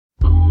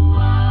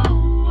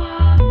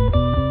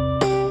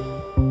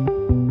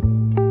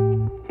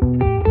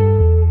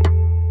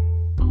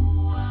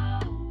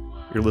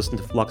You're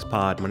listening to Flux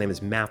Pod. My name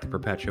is Matthew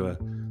Perpetua.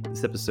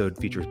 This episode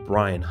features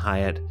Brian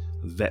Hiatt,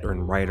 a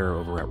veteran writer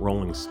over at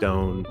Rolling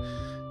Stone.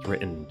 He's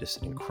written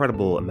just an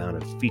incredible amount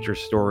of feature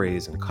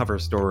stories and cover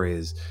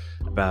stories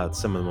about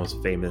some of the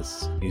most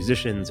famous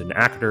musicians and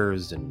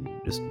actors and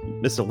just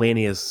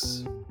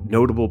miscellaneous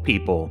notable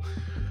people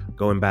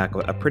going back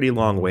a pretty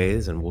long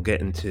ways. And we'll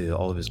get into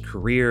all of his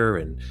career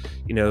and,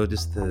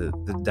 just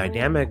the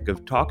dynamic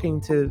of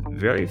talking to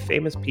very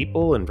famous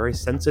people and very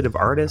sensitive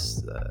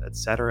artists, et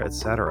cetera, et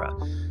cetera.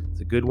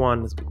 It's a good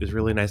one. It was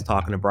really nice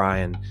talking to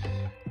Brian.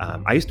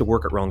 I used to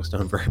work at Rolling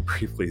Stone very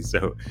briefly,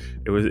 so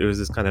it was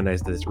just kind of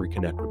nice to just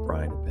reconnect with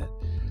Brian a bit.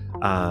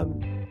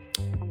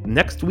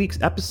 Next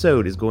week's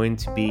episode is going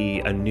to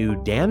be a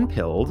new Dan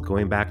Pilled,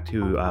 going back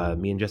to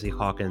me and Jesse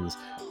Hawkins'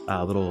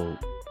 little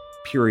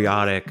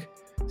periodic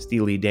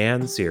Steely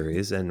Dan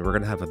series, and we're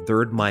going to have a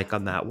third mic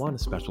on that one, a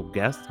special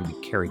guest. It's going to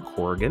be Kerry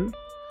Corrigan.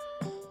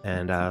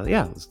 And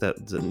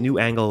it's a new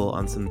angle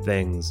on some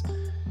things.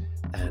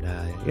 And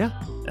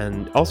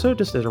and also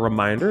just as a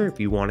reminder, if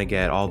you want to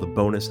get all the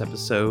bonus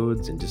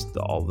episodes and just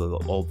all the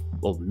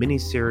old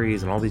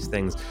mini-series and all these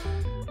things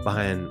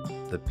behind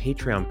the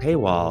Patreon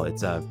paywall,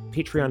 it's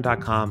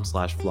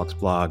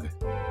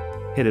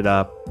patreon.com/fluxblog. Hit it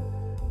up.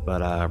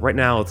 But right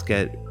now, let's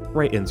get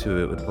right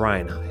into it with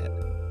Brian Hiatt.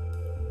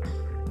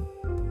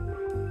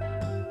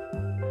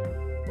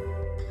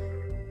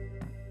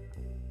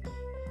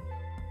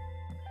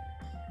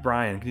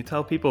 Brian, can you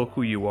tell people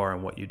who you are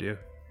and what you do?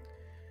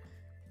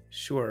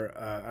 Sure.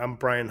 I'm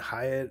Brian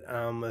Hiatt.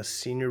 I'm a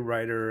senior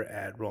writer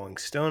at Rolling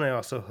Stone. I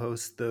also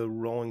host the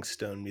Rolling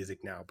Stone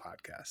Music Now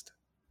podcast.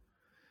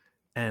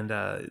 And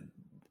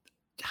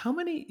how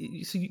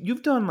many? So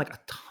you've done like a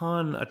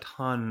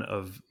ton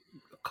of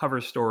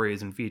cover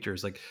stories and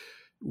features. Like,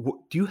 do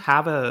you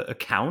have a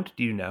count?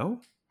 Do you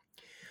know?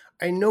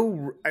 I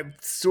know I've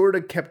sort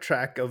of kept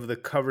track of the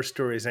cover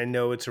stories. I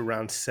know it's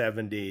around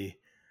 70,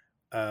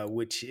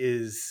 which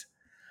is,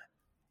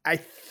 I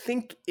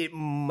think it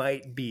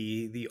might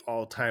be the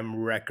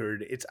all-time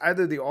record. It's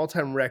either the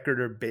all-time record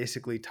or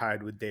basically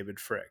tied with David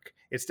Fricke.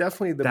 It's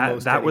definitely the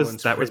most. That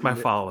was my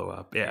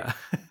follow-up. Yeah.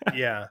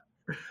 Yeah.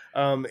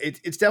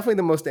 It's definitely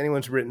the most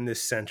anyone's written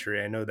this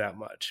century. I know that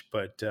much,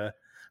 but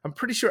I'm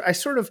pretty sure I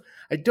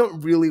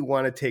don't really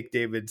want to take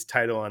David's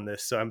title on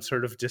this, so I'm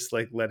sort of just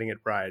like letting it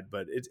ride,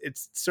 but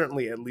it's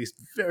certainly at least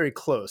very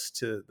close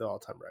to the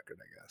all-time record,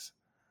 I guess.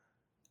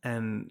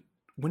 And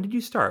when did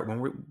you start?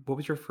 What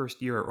was your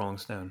first year at Rolling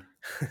Stone?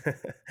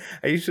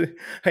 I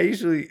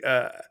usually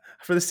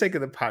for the sake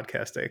of the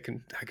podcast, I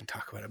can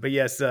talk about it. But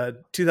yes,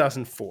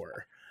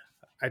 2004.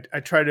 I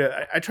try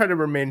to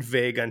remain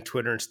vague on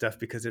Twitter and stuff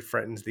because it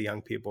frightens the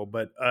young people.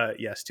 But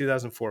yes,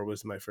 2004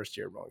 was my first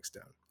year at Rolling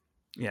Stone.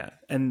 Yeah,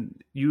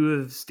 and you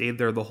have stayed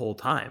there the whole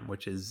time,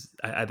 which is,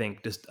 I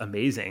think, just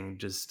amazing.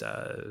 Just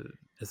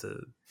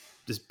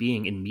just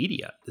being in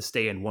media to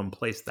stay in one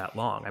place that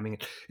long. I mean,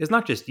 it's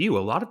not just you. A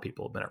lot of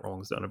people have been at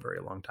Rolling Stone a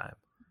very long time.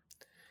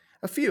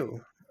 A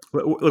few.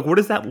 Like, what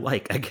is that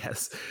like? I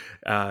guess.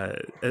 I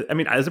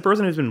mean, as a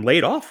person who's been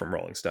laid off from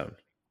Rolling Stone.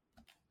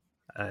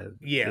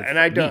 And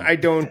I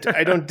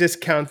don't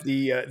discount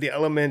the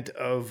element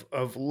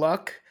of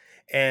luck,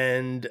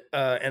 and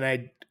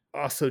I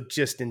also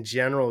just in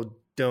general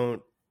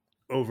don't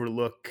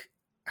overlook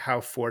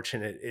how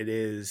fortunate it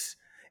is,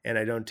 and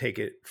I don't take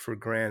it for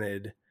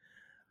granted.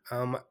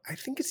 I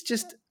think it's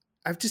just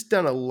I've just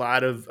done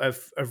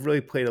I've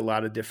really played a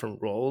lot of different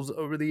roles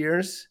over the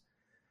years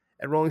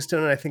at Rolling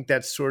Stone, and I think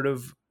that's sort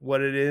of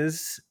what it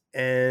is.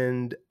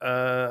 And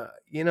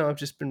I've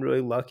just been really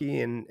lucky,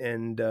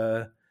 and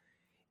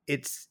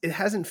it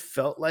hasn't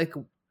felt like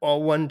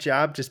all one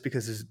job just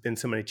because there's been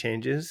so many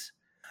changes.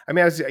 I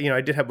mean,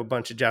 I did have a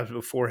bunch of jobs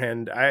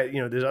beforehand.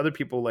 There's other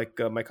people like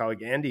my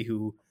colleague Andy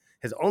who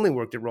has only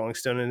worked at Rolling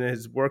Stone and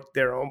has worked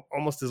there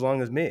almost as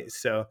long as me.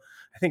 So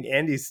I think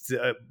Andy's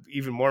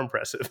even more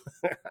impressive,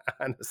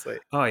 honestly.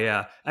 Oh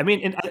yeah, I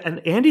mean,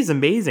 and Andy's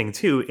amazing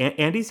too.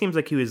 Andy seems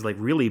like he was like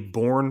really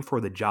born for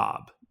the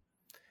job.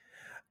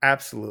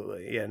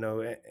 Absolutely, yeah.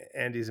 No,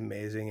 Andy's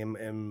amazing,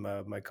 and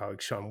my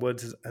colleague Sean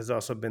Woods has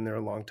also been there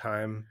a long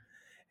time,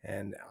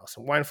 and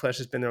Alison Weinflesh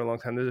has been there a long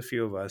time. There's a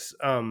few of us,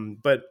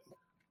 but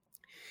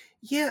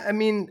yeah, I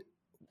mean,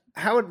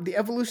 the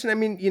evolution. I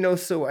mean,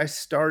 so I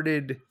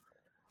started.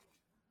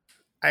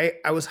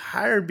 I was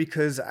hired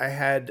because I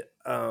had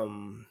I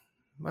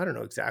don't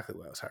know exactly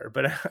why I was hired,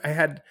 but I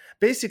had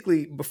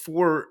basically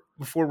before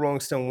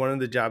Rolling Stone, one of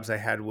the jobs I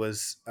had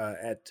was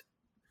at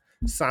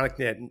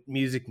SonicNet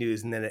Music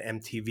News and then at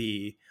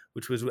MTV,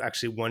 which was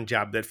actually one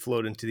job that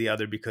flowed into the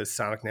other because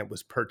SonicNet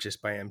was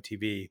purchased by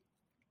MTV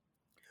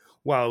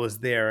while I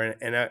was there.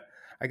 And I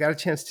got a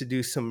chance to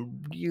do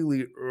some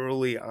really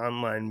early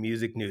online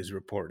music news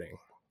reporting,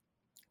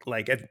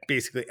 like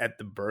basically at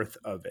the birth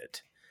of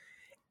it.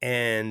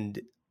 And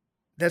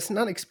that's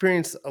not an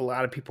experience a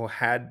lot of people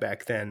had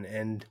back then.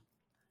 And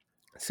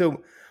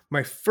so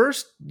my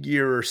first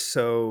year or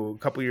so, a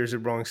couple years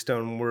at Rolling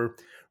Stone were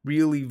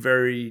really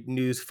very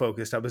news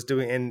focused. I was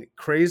doing, and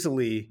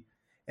crazily,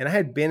 And I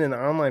had been an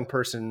online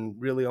person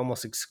really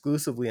almost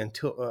exclusively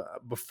until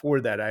before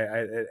that.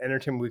 At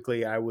Entertainment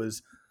Weekly, I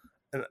was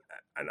an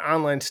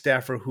online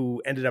staffer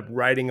who ended up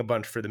writing a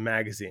bunch for the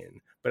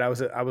magazine. But I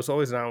was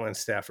always an online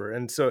staffer,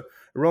 and so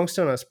Rolling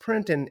Stone was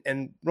print,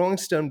 and Rolling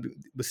Stone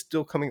was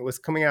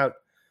coming out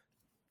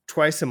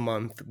twice a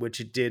month, which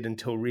it did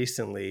until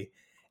recently.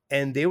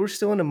 And they were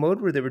still in a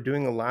mode where they were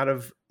doing a lot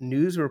of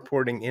news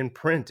reporting in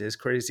print, as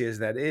crazy as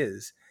that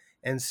is.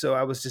 And so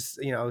I was just,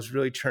 I was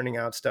really churning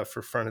out stuff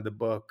for front of the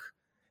book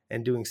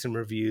and doing some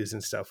reviews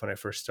and stuff when I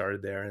first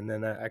started there. And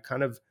then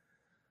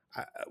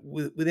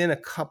within a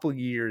couple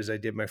years, I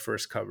did my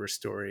first cover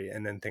story,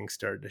 and then things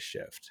started to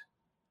shift.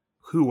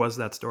 Who was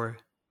that story?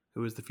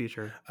 Who was the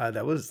feature?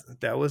 That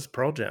was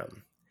Pearl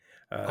Jam.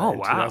 Oh, in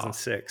wow.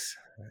 2006.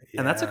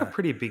 And that's like a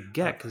pretty big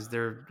get, because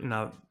they're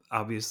not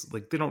obvious.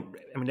 Like, they don't.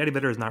 I mean, Eddie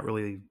Vedder does not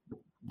really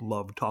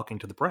love talking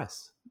to the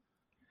press.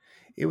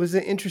 It was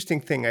an interesting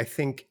thing. I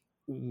think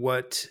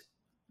what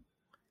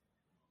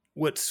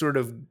sort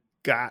of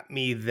got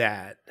me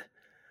that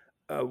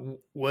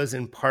was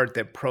in part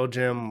that Pearl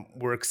Jam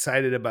were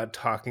excited about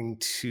talking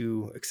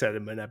to.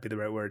 Excited might not be the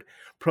right word.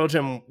 Pearl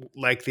Jam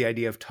liked the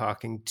idea of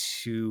talking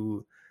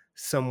to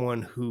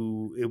someone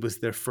who it was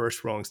their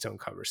first Rolling Stone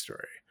cover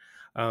story.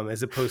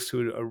 As opposed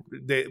to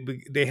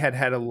they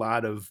had a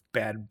lot of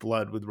bad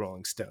blood with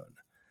Rolling Stone,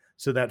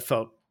 so that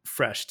felt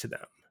fresh to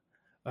them.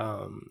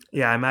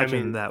 I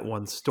imagine that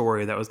one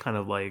story that was kind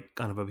of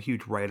a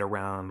huge right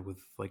around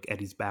with like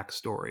Eddie's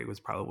backstory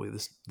was probably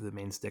the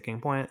main sticking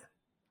point.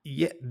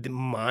 Yeah,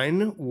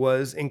 mine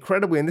was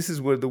incredibly, and this is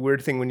where the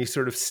weird thing when you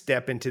sort of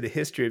step into the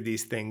history of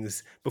these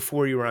things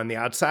before you were on the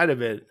outside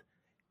of it,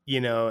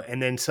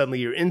 and then suddenly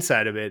you're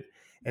inside of it.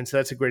 And so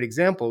that's a great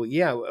example.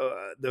 Yeah,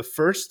 the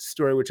first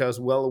story, which I was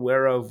well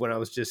aware of when I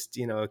was just,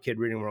 a kid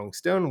reading Rolling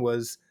Stone,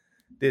 was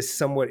this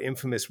somewhat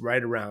infamous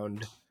write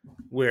around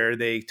where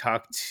they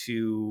talked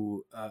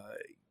to,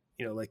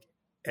 like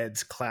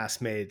Ed's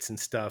classmates and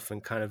stuff,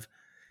 and kind of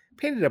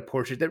painted a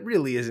portrait that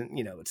really isn't,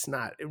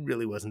 it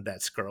really wasn't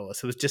that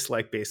scurrilous. It was just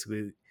like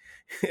basically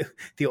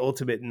the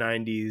ultimate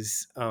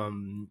 90s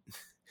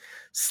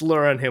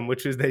slur on him,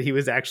 which was that he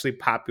was actually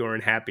popular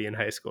and happy in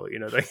high school.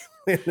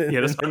 As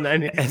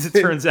it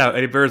turns out,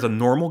 Eddie Vedder is a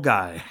normal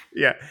guy.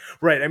 Yeah,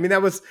 right. I mean,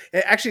 that was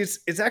actually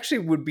it's actually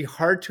would be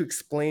hard to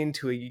explain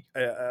to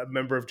a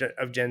member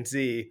of Gen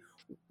Z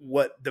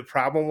what the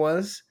problem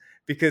was,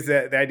 because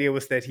the idea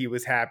was that he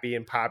was happy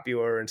and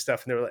popular and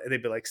stuff, and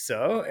they'd be like,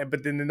 so.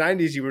 But in the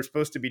 90s, you were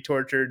supposed to be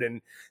tortured,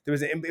 and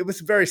it was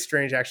very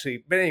strange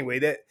actually. But anyway,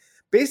 that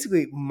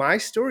basically my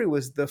story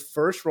was the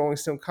first Rolling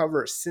Stone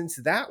cover since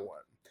that one.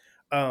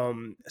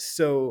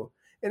 So,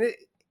 and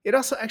it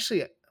also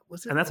actually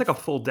was it, and that's like a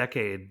full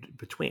decade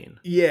between.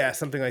 Yeah,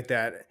 something like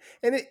that.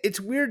 And it's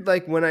weird,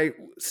 like when I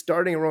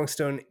starting Rolling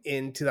Stone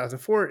in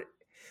 2004,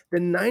 the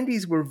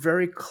 90s were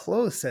very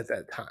close at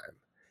that time.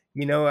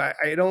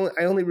 I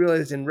only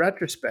realized in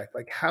retrospect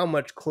like how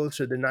much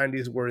closer the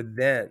 90s were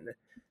then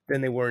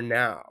than they were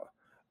now.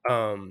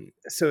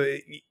 So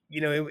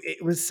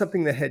it was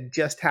something that had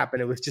just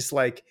happened. It was just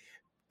like,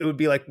 it would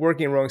be like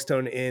working in Rolling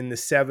Stone in the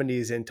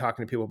 70s and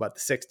talking to people about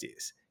the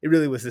 60s. It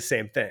really was the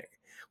same thing,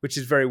 which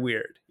is very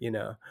weird,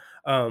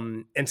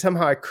 and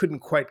somehow I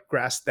couldn't quite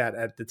grasp that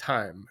at the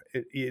time,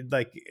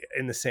 like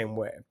in the same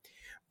way.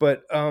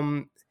 But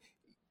and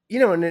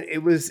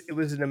it was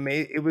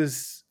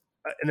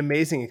an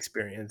amazing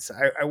experience.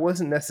 I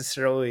wasn't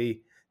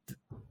necessarily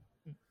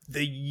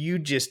the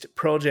hugest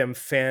Pearl Jam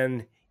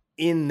fan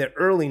in the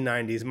early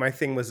 90s. My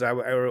thing was,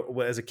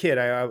 as a kid,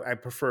 I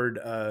preferred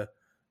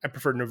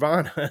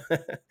Nirvana,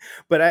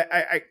 but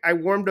I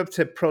warmed up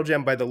to Pearl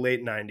Jam by the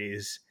late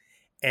 90s,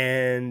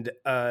 and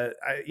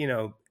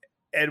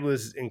Ed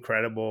was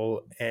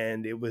incredible,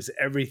 and it was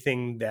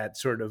everything that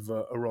sort of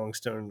a Rolling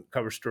Stone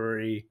cover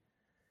story,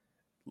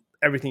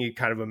 everything you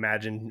kind of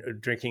imagined.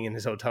 Drinking in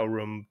his hotel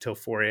room till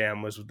 4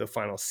 a.m. was the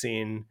final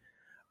scene.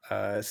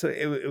 So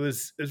it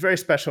was very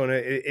special, and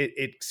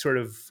it sort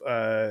of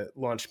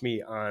launched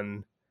me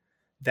on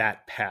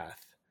that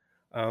path.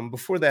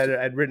 Before that,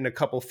 I'd written a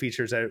couple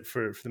features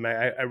for the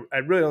mag.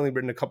 I'd really only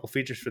written a couple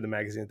features for the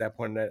magazine at that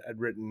point. I'd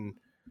written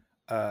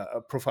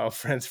a profile of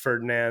Franz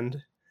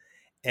Ferdinand,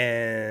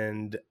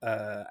 and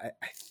I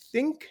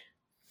think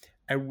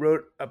I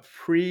wrote a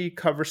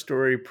pre-cover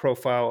story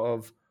profile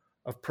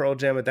of Pearl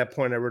Jam. At that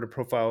point, I wrote a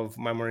profile of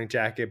My Morning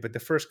Jacket, but the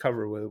first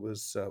cover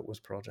was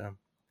Pearl Jam.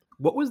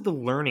 What was the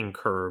learning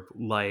curve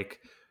like?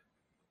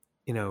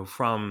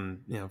 From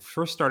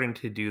first starting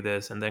to do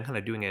this and then kind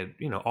of doing it,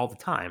 all the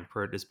time,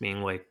 for it just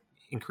being like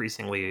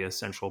increasingly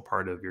essential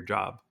part of your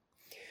job.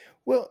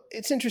 Well,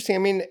 it's interesting. I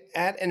mean,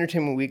 at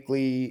Entertainment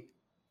Weekly,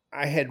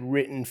 I had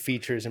written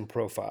features and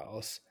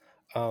profiles,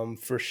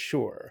 for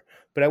sure,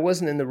 but I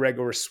wasn't in the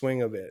regular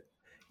swing of it.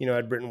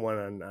 I'd written one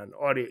on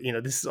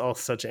audio. This is all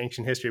such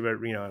ancient history, but I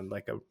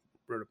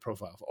wrote a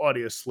profile of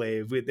Audio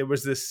Slave. There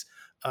was this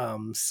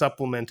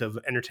supplement of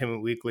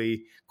Entertainment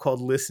Weekly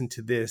called Listen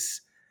to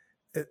This,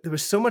 there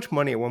was so much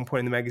money at one point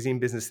in the magazine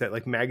business that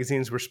like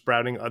magazines were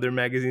sprouting other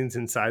magazines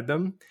inside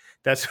them.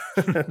 That's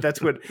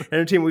that's what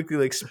Entertainment Weekly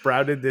like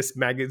sprouted this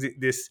magazine,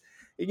 this,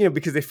 you know,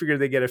 because they figured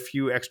they get a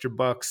few extra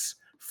bucks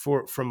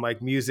from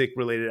like music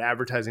related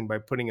advertising by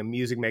putting a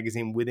music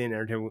magazine within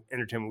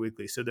Entertainment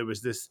Weekly. So there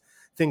was this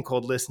thing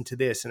called Listen to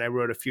This, and I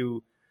wrote a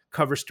few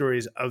cover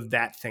stories of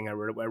that thing. I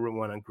wrote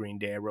one on Green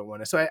Day. I wrote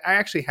one. So I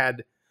actually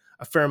had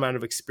a fair amount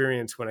of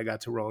experience when I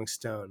got to Rolling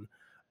Stone.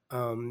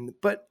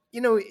 But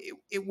you know,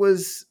 it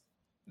was,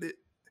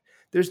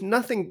 there's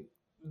nothing,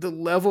 the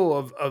level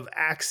of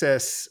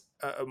access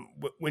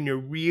when you're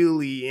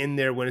really in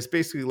there, when it's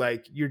basically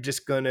like you're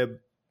just gonna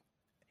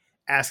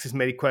ask as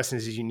many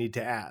questions as you need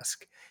to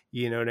ask.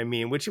 You know what I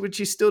mean? Which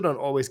you still don't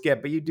always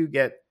get, but you do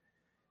get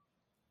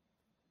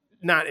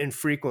not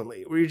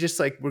infrequently, where you're just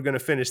like, we're going to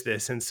finish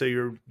this, and so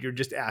you're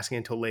just asking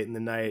until late in the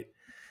night.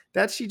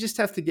 That's, you just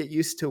have to get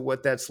used to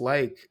what that's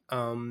like,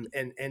 and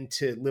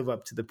to live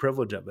up to the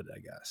privilege of it, I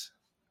guess.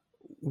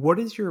 What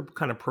is your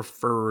kind of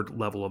preferred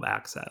level of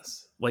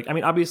access? Like, I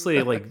mean,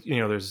 obviously, like, you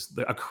know, there's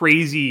a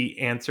crazy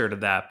answer to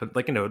that, but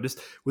like, you know, just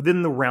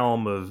within the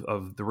realm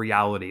of the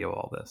reality of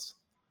all this.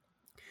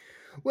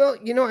 Well,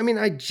 you know, I mean,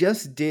 I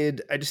just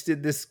did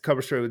this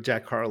cover story with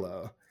Jack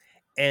Harlow,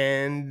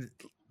 and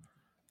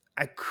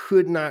I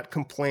could not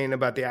complain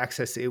about the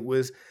access. It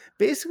was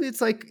basically,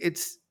 it's like,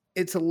 it's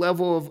a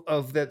level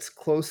of that's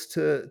close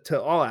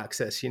to all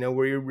access, you know,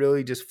 where you're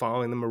really just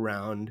following them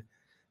around.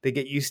 They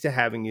get used to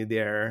having you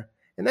there.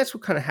 And that's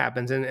what kind of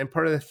happens. And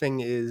part of the thing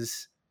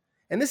is,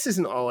 and this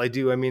isn't all I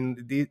do. I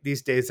mean,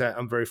 these days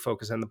I'm very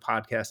focused on the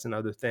podcast and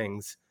other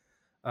things.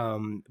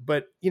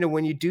 But you know,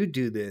 when you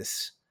do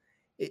this,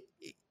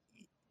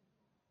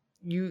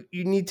 you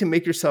need to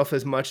make yourself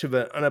as much of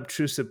an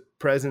unobtrusive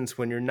presence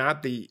when you're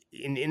not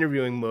in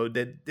interviewing mode,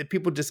 that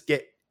people just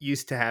get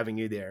used to having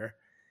you there.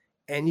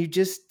 And you're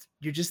just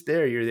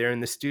there. You're there in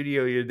the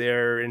studio. You're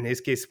there. In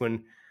his case,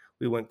 when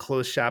we went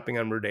clothes shopping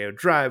on Rodeo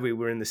Drive, we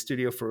were in the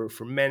studio for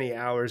many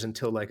hours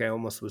until like I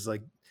almost was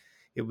like,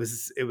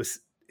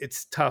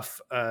 it's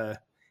tough.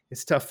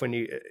 It's tough when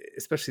you,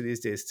 especially these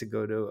days, to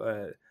go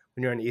to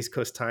when you're on East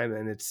Coast time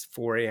and it's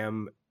 4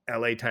 a.m.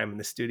 LA time in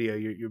the studio.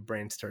 Your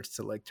brain starts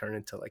to like turn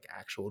into like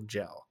actual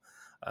gel.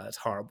 It's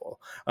horrible.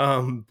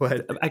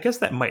 But I guess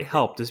that might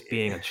help, just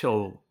being a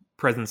chill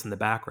presence in the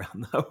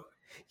background, though.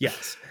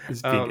 Yes.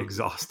 Just being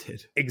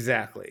exhausted.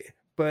 Exactly.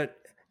 But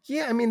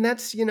yeah, I mean,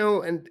 that's, you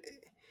know, and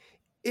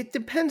it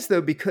depends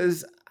though,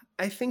 because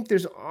I think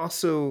there's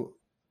also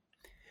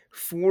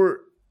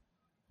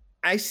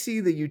I see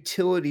the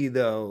utility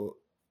though,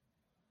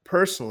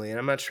 personally, and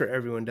I'm not sure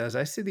everyone does.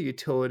 I see the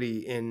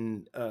utility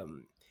in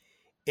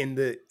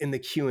the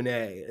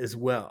Q&A as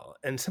well.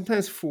 And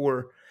sometimes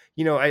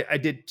you know, I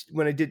did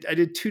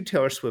 2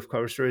 Taylor Swift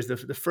cover stories.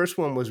 The first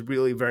one was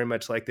really very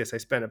much like this. I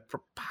spent it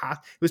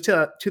was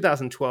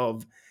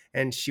 2012,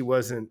 and she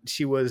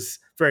was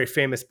very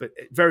famous, but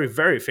very,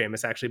 very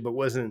famous actually, but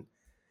wasn't,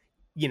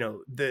 you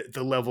know,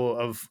 the level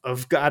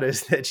of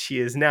goddess that she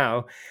is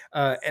now.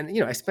 And,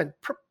 you know, I spent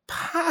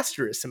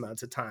preposterous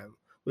amounts of time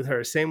with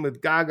her. Same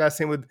with Gaga,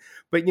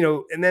 but you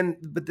know, and then,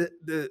 but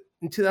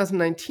in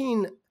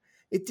 2019,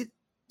 it did,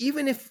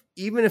 even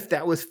if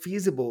that was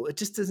feasible, it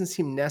just doesn't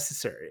seem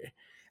necessary.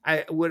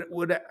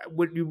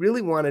 What you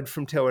really wanted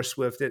from Taylor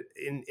Swift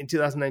in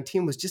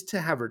 2019 was just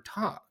to have her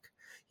talk,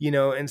 you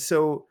know, and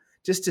so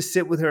just to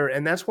sit with her.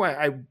 And that's why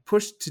I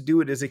pushed to do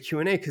it as a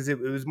Q&A, because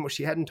it was more,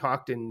 she hadn't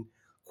talked in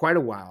quite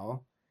a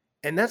while,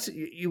 and that's,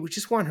 you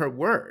just want her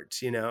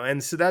words, you know.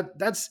 And so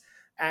that's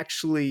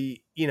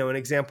actually, you know, an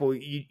example.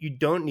 You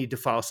don't need to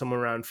follow someone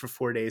around for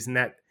 4 days and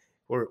that,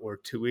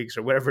 or 2 weeks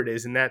or whatever it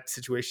is. In that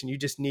situation, you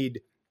just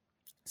need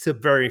some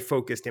very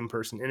focused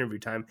in-person interview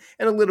time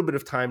and a little bit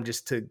of time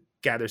just to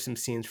gather some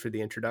scenes for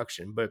the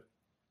introduction. But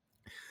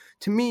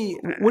to me,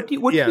 what do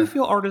you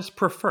feel artists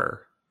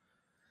prefer?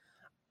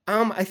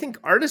 I think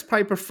artists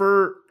probably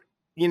prefer,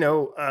 you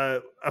know,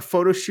 a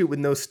photo shoot with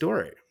no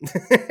story.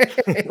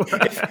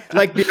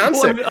 Like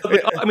Beyonce.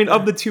 Well, I mean,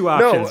 of the two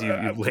options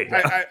you've laid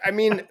out. I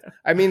mean,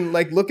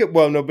 like,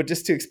 but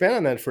just to expand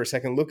on that for a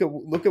second, look at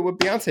what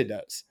Beyonce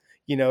does.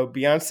 You know,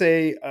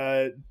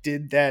 Beyonce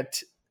did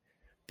that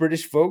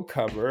British Vogue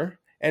cover,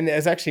 and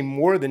it's actually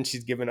more than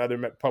she's given other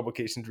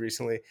publications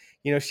recently.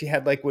 You know, she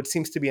had like what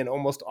seems to be an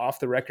almost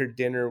off the record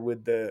dinner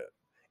with the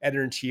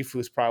editor-in-chief,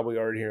 who's probably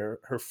already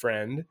her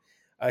friend.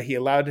 She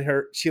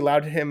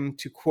allowed him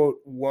to quote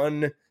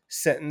one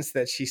sentence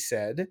that she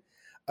said,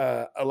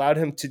 allowed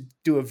him to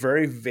do a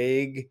very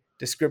vague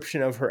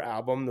description of her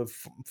album, the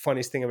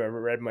funniest thing I've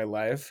ever read in my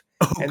life.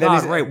 Oh, and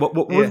God, right. What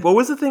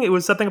was the thing? It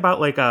was something about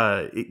like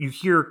you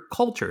hear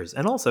cultures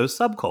and also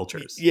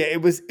subcultures. Yeah,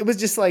 it was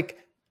just like,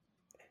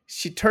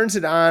 she turns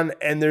it on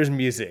and there's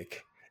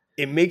music.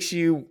 It makes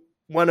you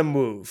want to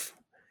move.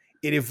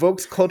 It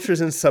evokes cultures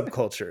and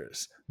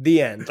subcultures.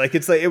 The end. Like,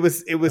 it's like, it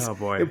was. Oh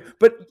boy.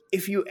 But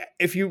if you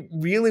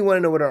really want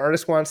to know what an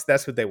artist wants,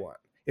 that's what they want.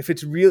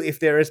 If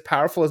they're as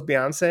powerful as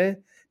Beyonce,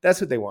 that's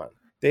what they want.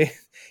 They,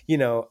 you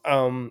know,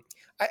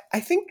 I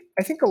think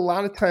a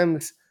lot of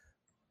times,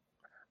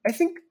 I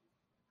think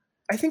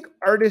I think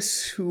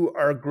artists who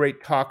are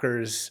great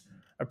talkers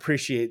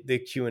appreciate the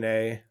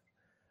Q&A.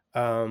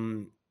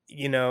 And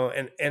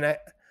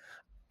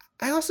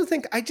I also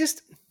think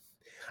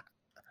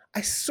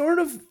I sort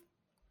of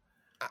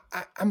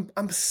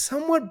I'm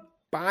somewhat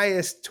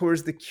biased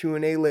towards the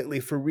Q&A lately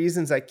for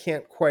reasons I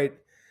can't quite.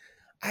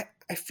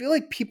 I feel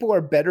like people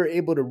are better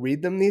able to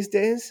read them these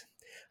days.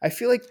 I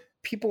feel like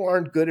people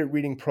aren't good at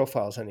reading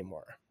profiles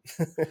anymore.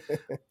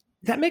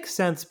 That makes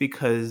sense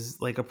because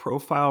like a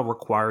profile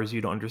requires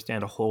you to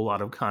understand a whole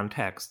lot of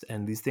context,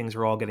 and these things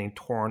are all getting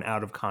torn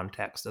out of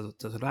context. So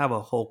to have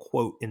a whole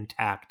quote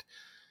intact,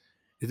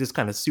 it just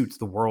kind of suits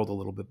the world a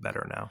little bit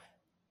better now.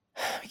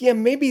 Yeah,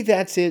 maybe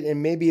that's it,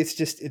 and maybe it's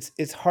just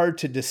it's hard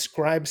to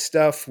describe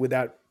stuff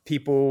without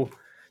people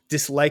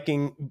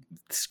disliking,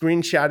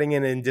 screenshotting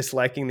it and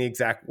disliking the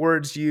exact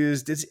words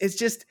used. It's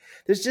just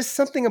there's just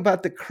something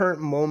about the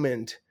current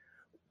moment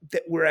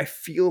that where I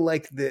feel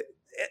like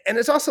and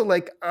it's also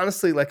like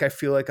honestly like I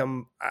feel like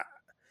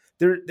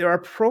there are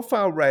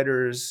profile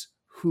writers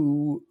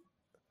who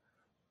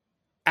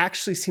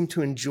actually seem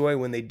to enjoy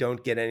when they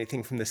don't get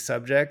anything from the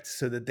subject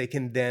so that they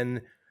can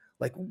then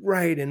like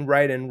write and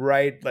write and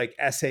write like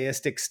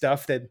essayistic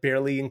stuff that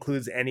barely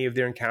includes any of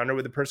their encounter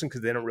with the person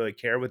because they don't really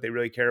care. What they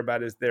really care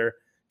about is their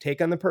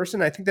take on the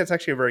person. I think that's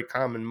actually a very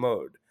common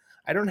mode.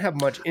 I don't have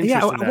much Yeah,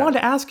 interest in I that. wanted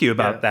to ask you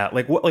about Yeah.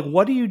 that.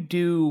 What do you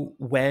do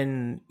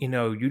when,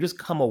 you just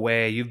come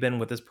away, you've been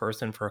with this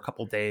person for a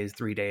couple days,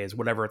 3 days,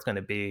 whatever it's going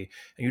to be,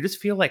 and you just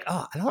feel like,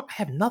 "Oh, I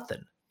have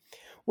nothing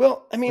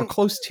Well, or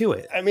close to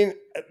it."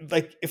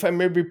 like if I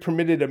may be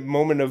permitted a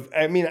moment of,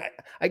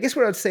 I guess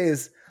what I'd say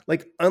is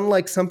like,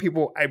 unlike some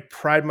people, I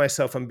pride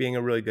myself on being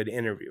a really good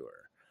interviewer.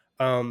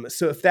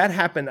 So if that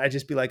happened, I'd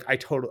just be like,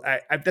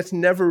 that's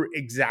never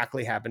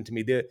exactly happened to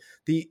me.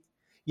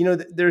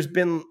 There's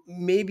been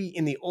maybe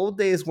in the old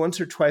days,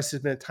 once or twice,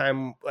 there's been a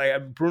time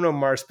like Bruno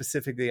Mars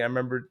specifically. I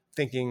remember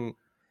thinking,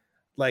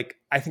 like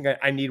I think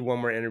I need one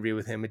more interview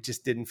with him. It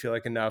just didn't feel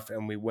like enough,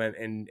 and we went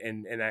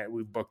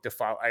we booked a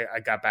file. I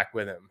got back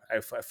with him. I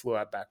flew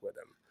out back with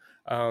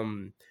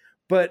him.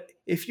 But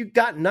if you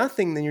got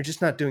nothing, then you're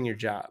just not doing your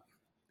job.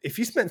 If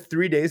you spent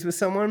 3 days with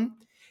someone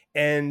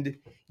and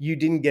you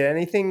didn't get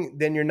anything,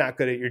 then you're not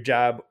good at your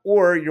job,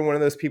 or you're one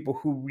of those people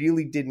who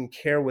really didn't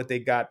care what they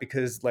got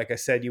because, like I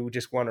said, you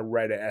just want to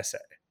write an essay,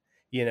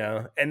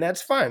 and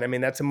that's fine. I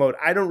mean, that's a mode.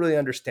 I don't really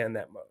understand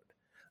that mode.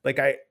 Like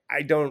I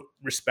don't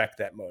respect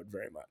that mode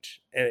very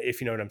much,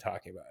 if you know what I'm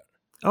talking about.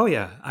 Oh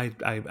yeah, I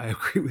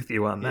agree with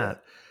you on Yeah.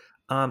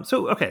 that.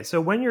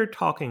 So when you're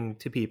talking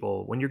to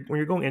people, when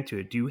you're going into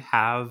it, do you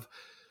have,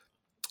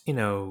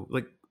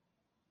 like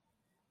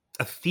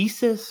a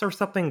thesis or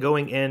something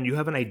going in? You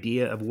have an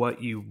idea of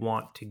what you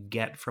want to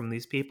get from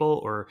these people,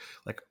 or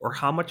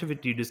how much of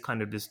it do you just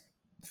kind of just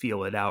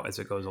feel it out as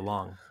it goes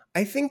along?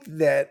 I think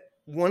that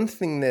one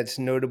thing that's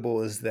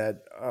notable is that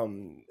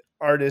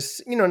artists,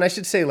 and I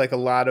should say, like a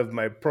lot of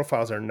my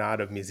profiles are not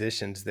of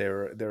musicians;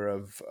 they're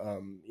of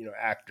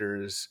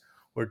actors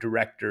or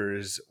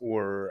directors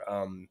or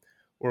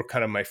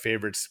kind of my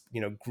favorites,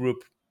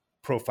 group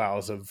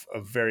profiles of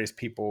various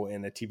people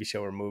in a TV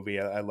show or movie.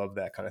 I love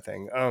that kind of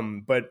thing.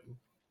 But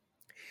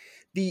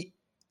the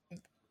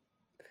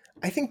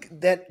I think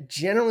that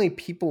generally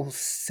people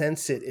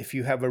sense it if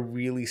you have a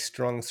really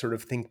strong sort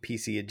of think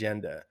piecey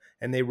agenda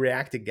and they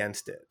react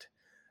against it.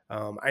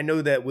 I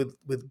know that with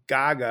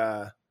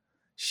Gaga,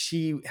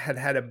 she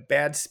had a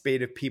bad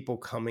spate of people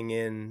coming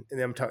in,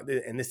 and I'm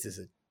talking, and this is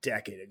a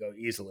decade ago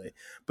easily,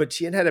 but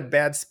she had a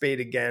bad spate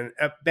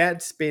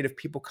of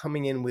people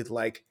coming in with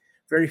like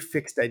very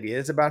fixed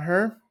ideas about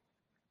her,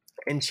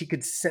 and she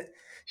could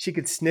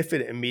sniff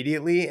it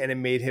immediately, and it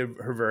made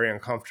her very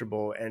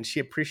uncomfortable. And she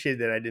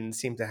appreciated that I didn't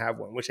seem to have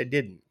one, which I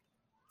didn't.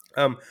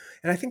 And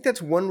I think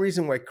that's one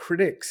reason why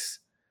critics.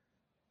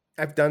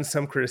 I've done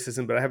some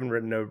criticism, but I haven't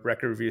written a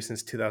record review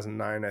since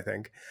 2009. I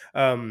think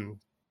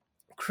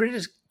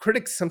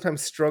critics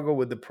sometimes struggle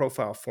with the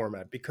profile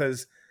format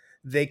because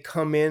they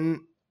come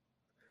in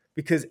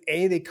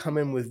they come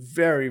in with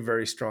very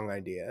very strong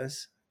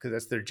ideas because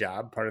that's their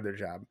job, part of their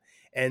job,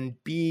 and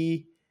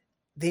B,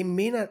 they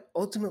may not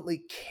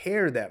ultimately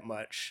care that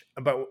much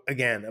about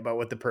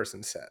what the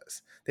person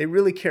says. They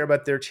really care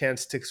about their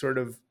chance to sort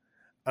of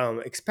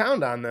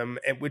expound on them,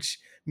 which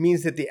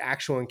means that the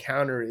actual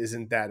encounter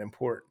isn't that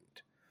important.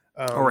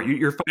 All right, Um,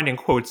 you're finding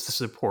quotes to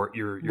support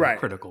your right,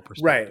 critical right.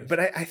 perspective. But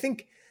I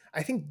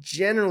think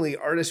generally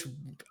artists,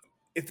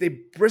 if they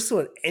bristle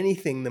at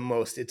anything the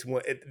most,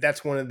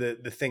 that's one of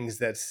the things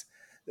that's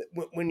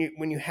when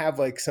you have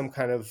like some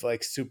kind of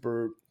like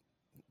super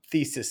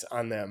thesis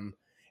on them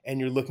and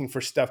you're looking for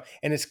stuff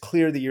and it's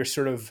clear that you're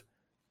sort of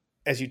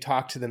as you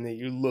talk to them that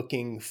you're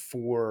looking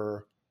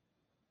for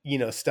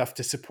stuff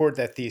to support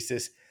that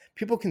thesis.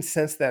 People can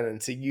sense that, and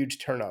it's a huge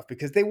turnoff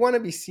because they want to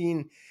be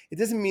seen. It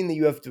doesn't mean that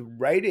you have to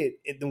write it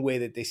in the way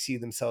that they see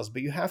themselves,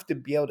 but you have to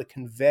be able to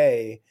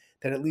convey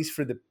that, at least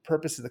for the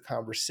purpose of the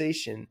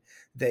conversation,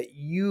 that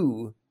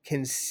you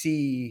can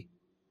see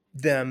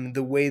them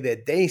the way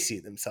that they see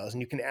themselves,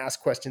 and you can ask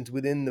questions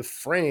within the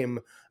frame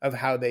of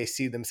how they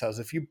see themselves.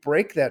 If you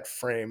break that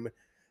frame,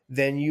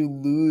 then you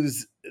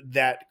lose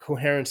that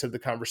coherence of the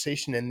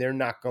conversation, and they're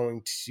not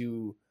going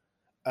to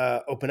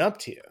open up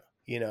to you,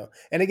 you know.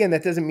 And again,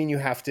 that doesn't mean you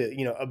have to,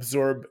 you know,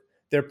 absorb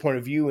their point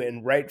of view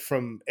and write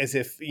from as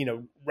if, you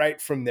know,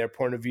 write from their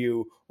point of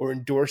view or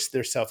endorse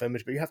their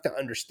self-image, but you have to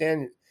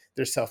understand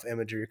their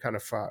self-image or you're kind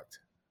of fucked.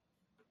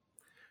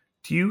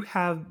 Do you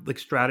have like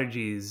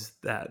strategies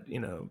that, you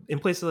know, in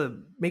place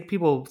to make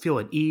people feel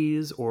at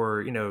ease,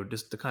 or, you know,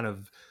 just to kind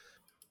of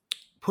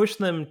push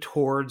them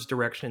towards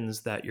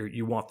directions that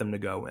you want them to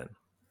go in?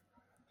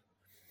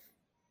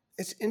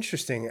 It's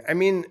interesting. I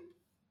mean,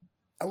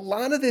 a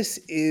lot of this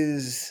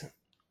is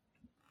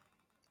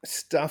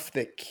stuff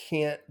that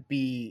can't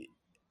be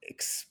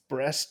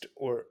expressed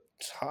or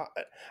taught.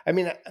 I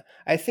mean,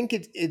 I think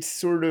it's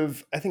sort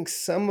of, I think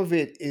some of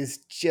it is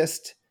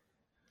just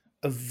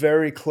a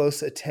very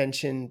close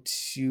attention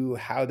to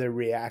how they're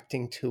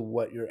reacting to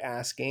what you're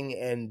asking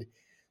and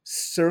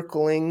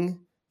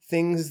circling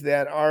things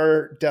that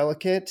are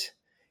delicate,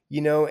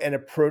 you know, and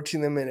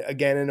approaching them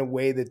again in a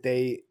way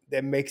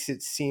that makes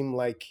it seem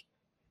like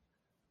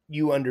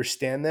you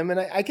understand them.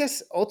 And I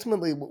guess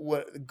ultimately,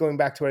 what going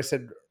back to what I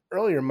said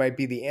earlier might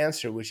be the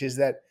answer, which is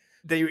that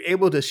you're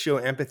able to show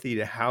empathy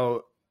to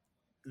how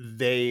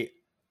they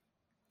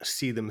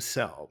see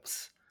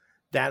themselves.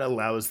 That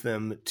allows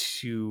them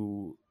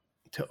to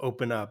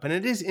open up. And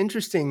it is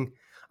interesting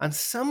on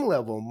some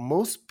level.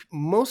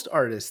 Most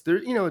artists,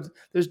 there, you know,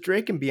 there's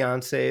Drake and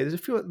Beyonce, there's a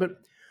few, but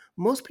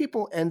most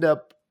people end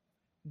up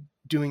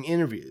doing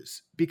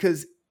interviews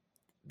because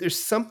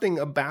there's something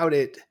about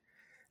it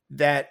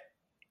that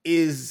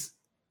is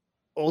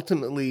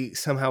ultimately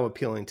somehow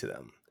appealing to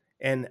them.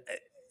 And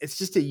it's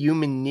just a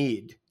human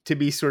need to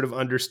be sort of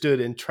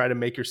understood and try to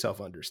make yourself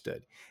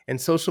understood.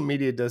 And social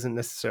media doesn't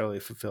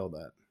necessarily fulfill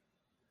that.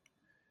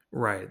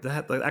 Right. They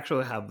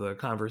actually have the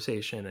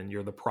conversation and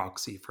you're the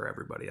proxy for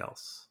everybody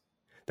else.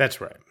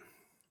 That's right.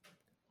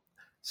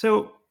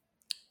 So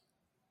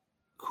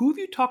who have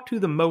you talked to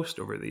the most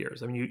over the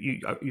years? I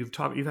mean, you've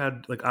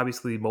had like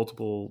obviously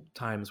multiple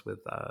times with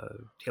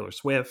Taylor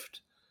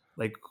Swift.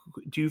 Like,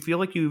 do you feel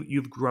like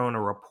you've grown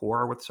a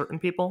rapport with certain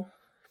people?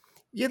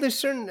 Yeah, there's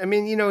certain. I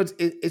mean, you know,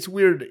 it's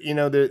weird. You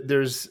know,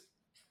 there's.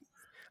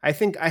 I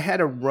think I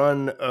had a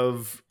run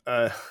of.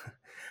 I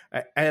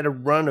had a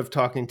run of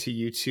talking to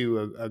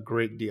U2 a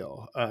great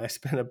deal. I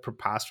spent a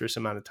preposterous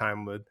amount of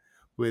time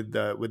with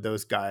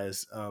those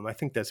guys. I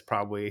think that's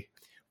probably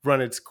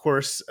run its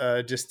course.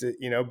 Just to,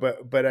 you know,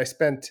 but I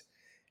spent.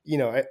 You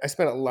know, I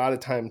spent a lot of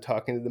time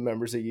talking to the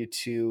members of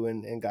U2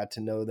 and got to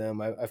know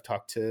them. I've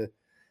talked to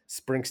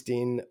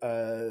Springsteen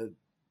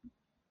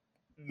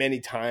many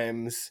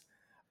times.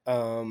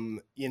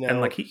 You know,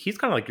 And like he's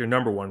kind of like your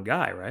number one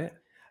guy, right?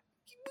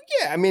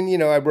 yeah, I mean, you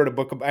know, I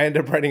ended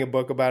up writing a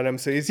book about him,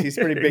 so he's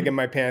pretty big in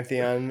my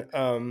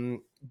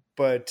pantheon.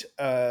 But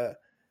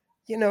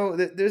you know,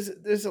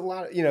 there's a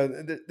lot, you know,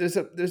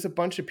 there's a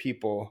bunch of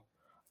people,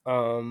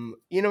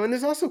 you know, and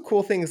there's also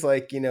cool things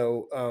like, you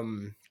know,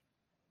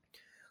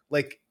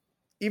 like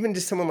even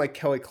just someone like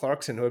Kelly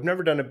Clarkson, who I've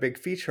never done a big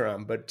feature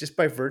on, but just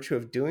by virtue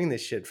of doing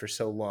this shit for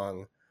so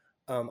long,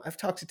 I've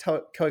talked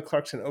to Kelly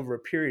Clarkson over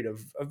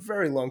a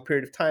very long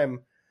period of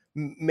time,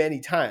 many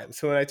times.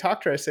 So when I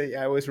talk to her, I say,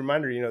 I always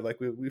remind her, you know, like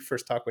we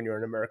first talked when you were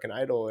an American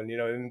Idol, and you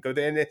know, and go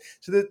there. And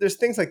so there's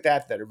things like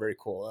that that are very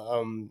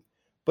cool.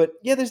 But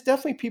yeah, there's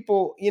definitely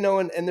people, you know,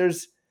 and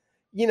there's,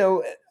 you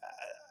know,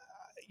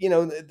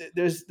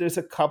 there's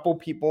a couple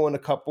people and a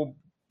couple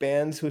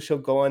bands who shall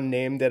go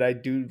unnamed that I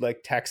do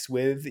like text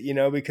with, you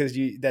know, because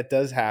that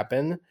does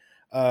happen.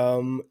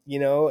 You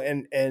know,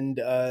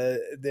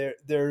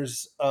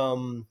 there's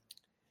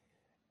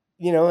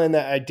you know, and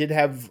I did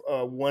have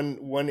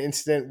one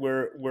incident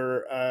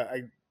where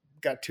I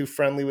got too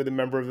friendly with a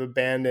member of the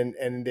band,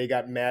 and they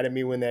got mad at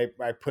me when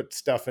I put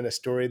stuff in a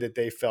story that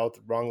they felt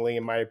wrongly,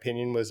 in my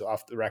opinion, was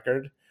off the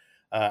record.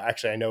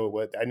 Actually, I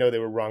know they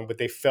were wrong, but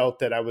they felt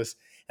that I was,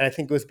 and I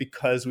think it was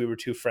because we were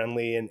too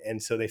friendly,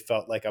 and so they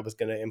felt like I was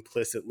going to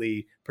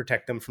implicitly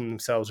protect them from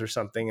themselves or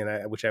something,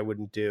 which I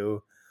wouldn't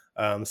do.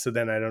 So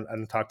then I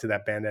don't talk to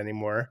that band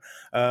anymore.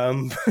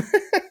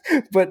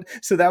 But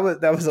so that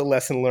was a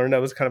lesson learned. That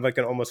was kind of like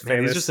an almost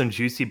famous. These are some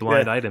juicy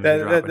blind items.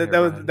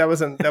 That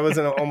was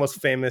an almost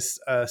famous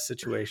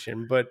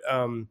situation. But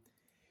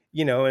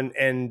you know,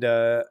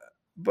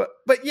 but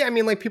yeah, I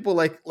mean, like people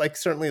like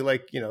certainly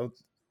like, you know,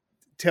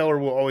 Taylor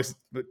will always,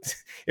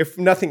 if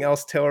nothing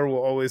else, Taylor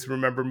will always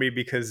remember me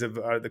because of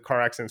the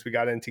car accidents we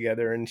got in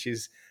together, and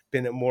she's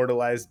been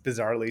immortalized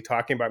bizarrely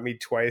talking about me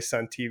twice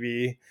on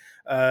TV.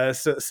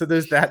 So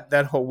there's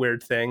that whole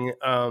weird thing.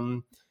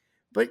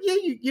 But yeah,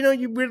 you know,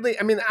 you weirdly,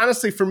 I mean,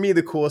 honestly, for me,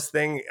 the coolest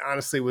thing,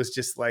 honestly, was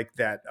just like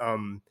that.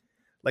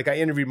 Like I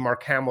interviewed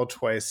Mark Hamill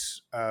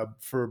twice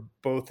for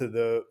both of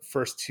the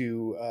first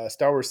two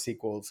Star Wars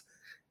sequels.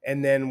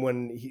 and then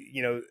when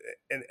he,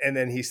 and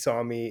then he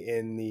saw me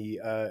in the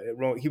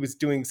he was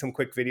doing some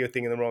quick video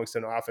thing in the Rolling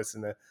Stone office,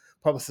 and the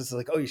publicist was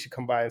like, "Oh, you should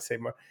come by and say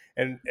Mark."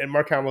 And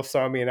Mark Hamill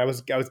saw me, and I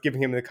was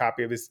giving him the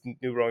copy of his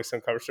new Rolling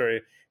Stone cover story.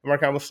 And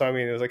Mark Hamill saw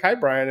me, and he was like, "Hi,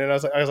 Brian," and I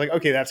was like,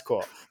 "Okay, that's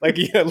cool." Like,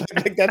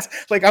 like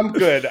that's like I'm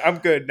good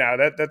now.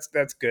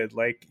 That's good.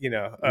 Like,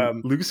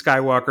 Luke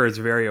Skywalker is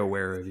very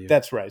aware of you.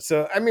 That's right.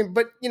 So I mean,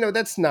 but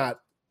that's not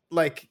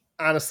like,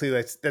 honestly,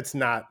 that's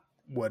not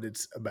what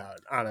it's about,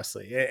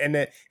 honestly. And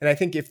I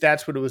think if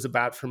that's what it was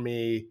about for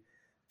me,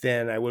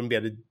 then I wouldn't be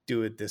able to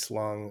do it this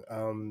long.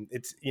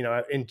 It's,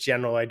 in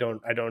general, I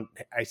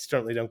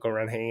certainly don't go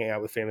around hanging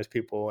out with famous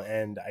people,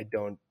 and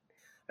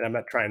I'm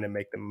not trying to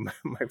make them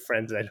my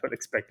friends. I don't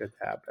expect it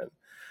to happen.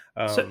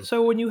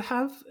 So when you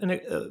have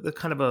the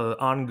kind of a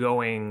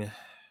ongoing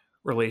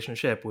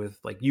relationship with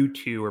like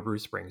U2 or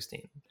Bruce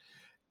Springsteen,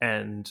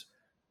 and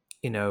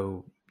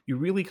you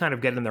really kind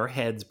of get in their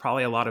heads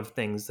probably a lot of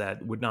things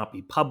that would not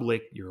be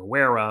public, you're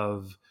aware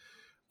of.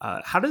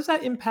 How does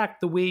that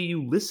impact the way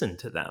you listen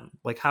to them?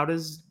 Like, how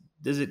does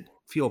it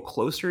feel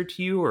closer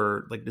to you,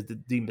 or like does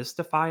it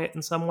demystify it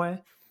in some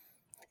way?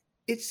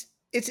 It's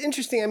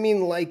interesting. I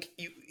mean, like,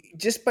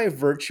 just by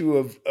virtue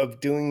of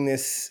doing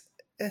this,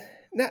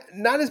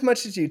 not as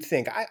much as you'd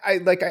think.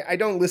 I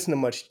don't listen to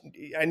much.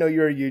 I know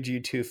you're a huge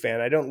U2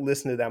 fan. I don't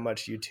listen to that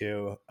much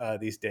U2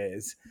 these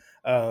days.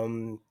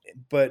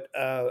 But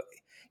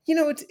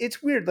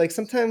it's weird. Like,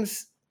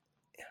 sometimes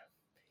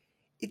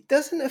it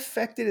doesn't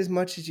affect it as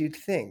much as you'd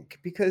think,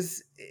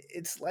 because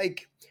it's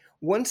like,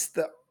 once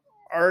the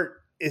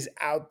art is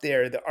out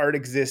there, the art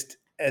exists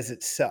as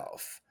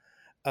itself.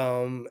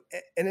 And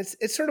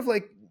it's sort of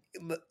like,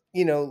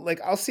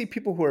 like, I'll see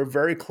people who are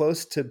very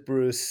close to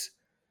Bruce,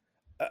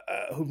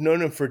 who've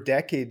known him for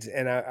decades,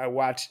 and I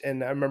watched,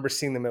 and I remember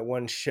seeing them at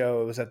one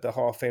show. It was at the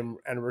Hall of Fame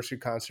anniversary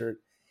concert,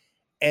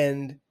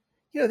 and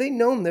they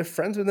know him, they're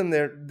friends with him,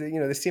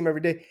 they see him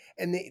every day,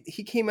 and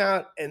he came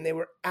out, and they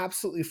were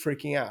absolutely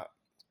freaking out.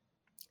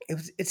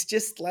 It's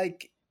just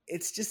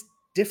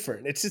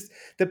different. It's just,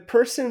 the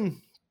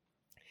person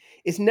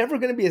is never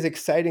going to be as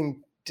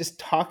exciting just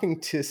talking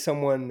to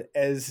someone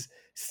as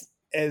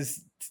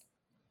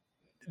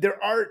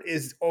their art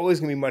is always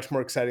going to be much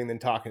more exciting than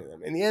talking to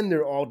them. In the end,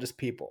 they're all just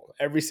people,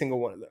 every single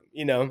one of them,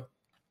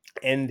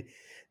 and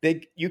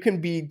you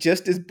can be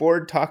just as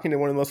bored talking to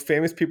one of the most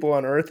famous people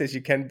on earth as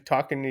you can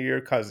talking to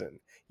your cousin,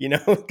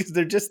 because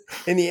they're just,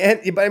 in the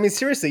end. But I mean,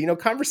 seriously,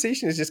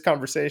 conversation is just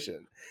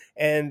conversation.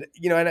 And,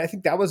 and I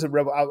think that was a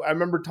rebel. I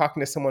remember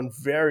talking to someone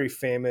very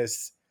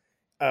famous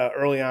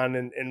early on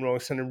in Rolling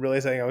Stone, and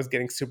realizing I was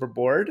getting super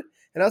bored.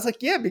 And I was like,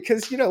 yeah,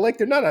 because, like,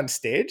 they're not on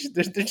stage.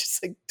 They're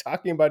just like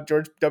talking about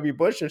George W.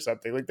 Bush or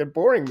something. Like, they're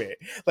boring me.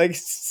 Like,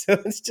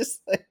 so it's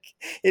just like,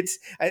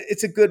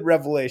 it's a good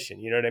revelation.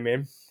 You know what I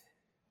mean?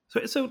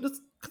 So let's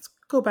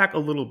go back a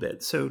little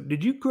bit. So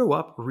did you grow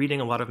up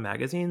reading a lot of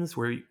magazines?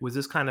 Was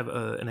this kind of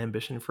an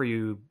ambition for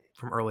you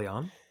from early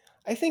on?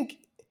 I think,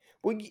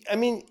 well, I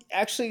mean,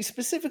 actually,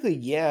 specifically,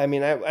 yeah. I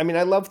mean,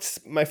 I loved,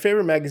 my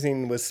favorite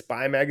magazine was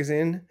Spy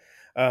magazine,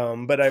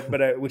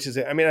 which is,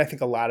 I mean, I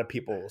think a lot of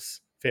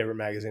people's favorite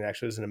magazine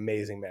actually was an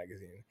amazing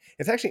magazine.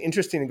 It's actually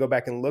interesting to go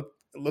back and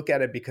look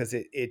at it, because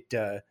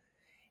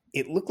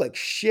it looked like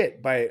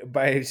shit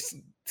by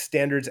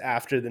standards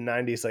after the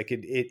 90s. Like,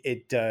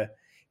 it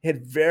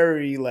had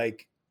very,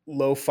 like,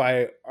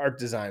 lo-fi art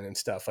design and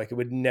stuff. Like, it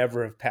would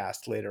never have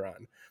passed later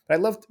on. But I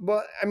loved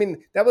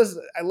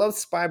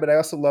Spy, but I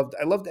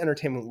loved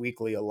Entertainment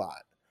Weekly a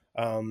lot.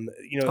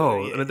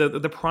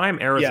 The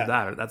prime eras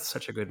of that's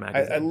such a good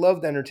magazine. I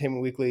loved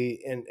Entertainment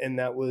Weekly, and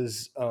that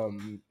was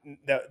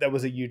that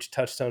was a huge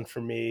touchstone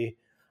for me.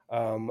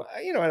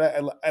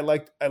 I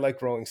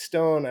liked Rolling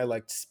Stone. I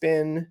liked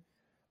Spin.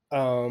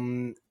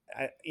 And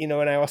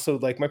I also,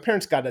 like, my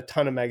parents got a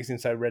ton of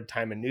magazines. So I read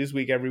Time and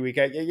Newsweek every week.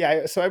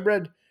 So I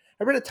read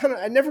a ton.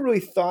 I never really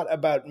thought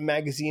about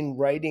magazine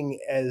writing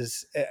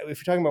as, if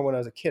you're talking about when I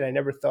was a kid, I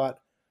never thought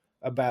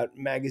about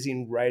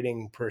magazine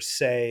writing per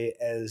se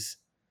as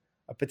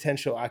a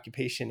potential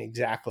occupation.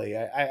 Exactly.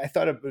 I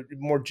thought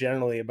more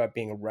generally about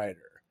being a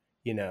writer,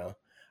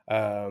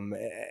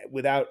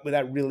 without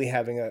really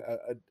having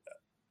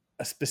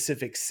a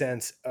specific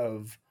sense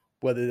of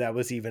whether that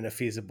was even a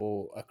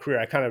feasible career.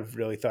 I kind of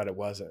really thought it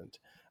wasn't,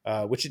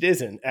 which it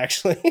isn't,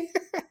 actually.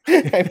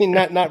 I mean,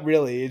 not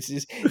really. It's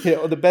just,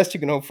 the best you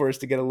can hope for is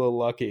to get a little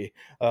lucky.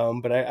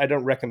 But I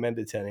don't recommend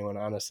it to anyone,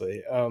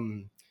 honestly.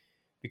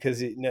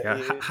 Because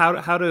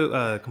how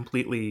to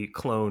completely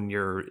clone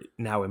your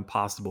now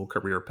impossible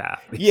career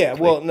path. Basically. Yeah,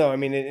 well, no, I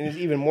mean, it's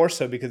even more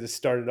so because it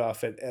started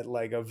off at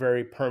like a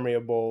very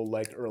permeable,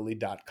 like, early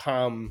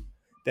 .com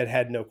that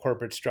had no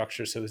corporate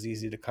structure, so it was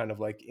easy to kind of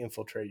like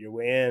infiltrate your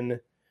way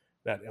in.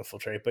 Not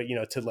infiltrate, but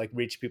to like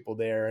reach people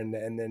there, and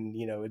then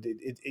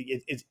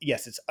it's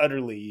yes, it's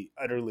utterly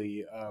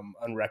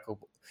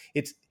unreplicable.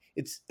 It's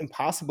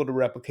impossible to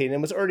replicate, and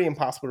it was already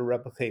impossible to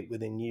replicate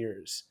within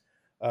years.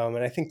 And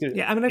I think that,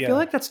 I feel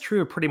like that's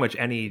true of pretty much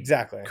any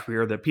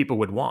career that people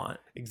would want.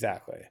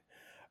 Exactly.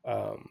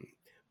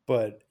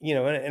 But,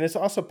 and it's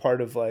also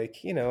part of like,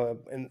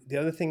 and the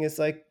other thing is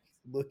like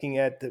looking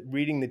at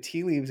reading the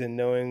tea leaves and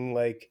knowing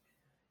like,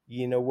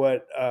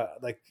 what,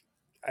 like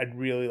I'd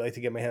really like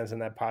to get my hands on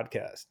that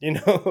podcast,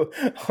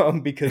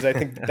 because I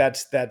think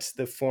that's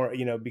the form,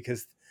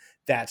 because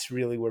that's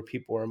really where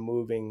people are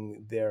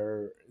moving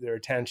their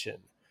attention.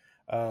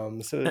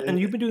 So And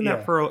you've been doing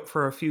that yeah.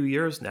 for a few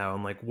years now,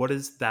 and like, what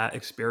has that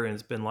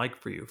experience been like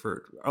for you?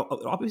 For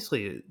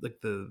obviously, like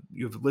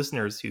you have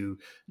listeners who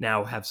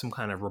now have some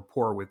kind of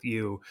rapport with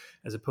you,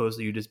 as opposed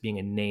to you just being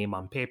a name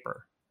on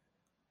paper.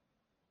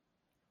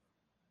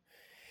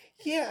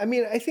 Yeah, I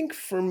mean, I think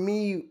for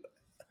me,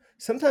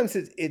 sometimes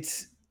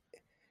it's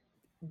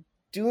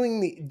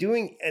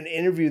doing an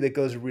interview that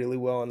goes really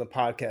well on the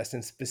podcast,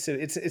 and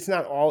specific. It's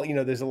not all,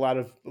 there's a lot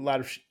of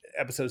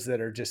episodes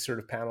that are just sort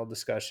of panel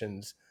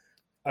discussions.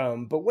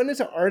 But when it's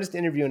an artist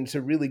interview and it's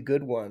a really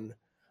good one,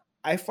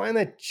 I find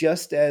that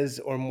just as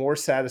or more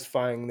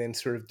satisfying than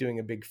sort of doing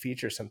a big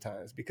feature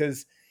sometimes,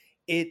 because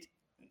it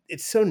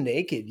it's so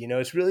naked,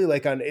 it's really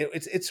like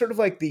it's sort of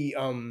like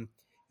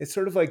it's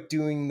sort of like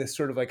doing the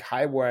sort of like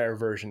high wire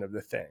version of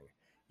the thing,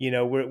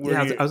 where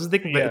Yeah, you I was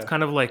thinking that it's yeah.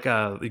 kind of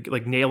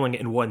like nailing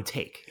it in one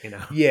take,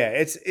 Yeah,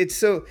 it's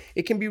so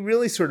it can be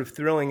really sort of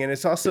thrilling, and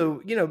it's also,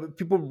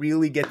 people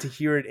really get to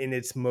hear it in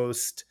its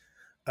most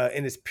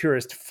in its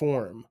purest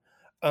form.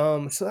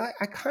 So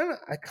I kind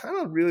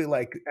of really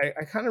like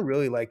I kind of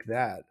really like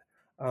that.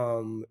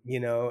 And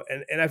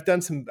I've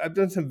done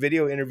some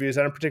video interviews.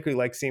 I don't particularly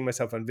like seeing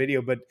myself on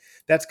video, but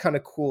that's kind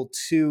of cool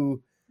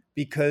too,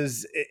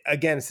 because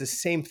again, it's the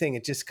same thing.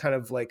 It just kind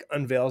of like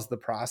unveils the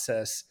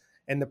process,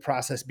 and the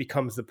process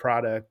becomes the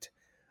product.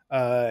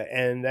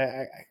 And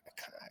I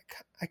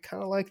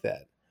kind of like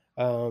that.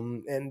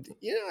 And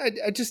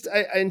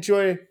I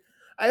enjoy.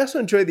 I also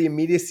enjoy the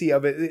immediacy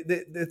of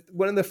it.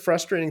 One of the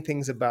frustrating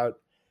things about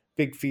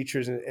big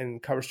features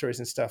and cover stories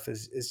and stuff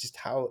is just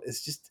how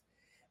it's just,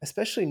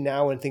 especially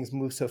now when things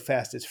move so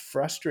fast, it's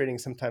frustrating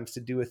sometimes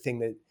to do a thing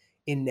that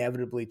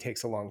inevitably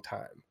takes a long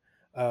time.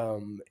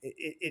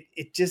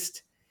 It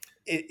just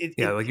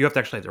Yeah, like you have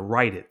to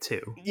write it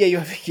too.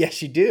 yeah,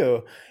 yes, you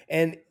do.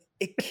 And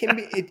it can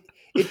be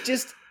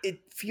it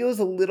feels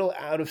a little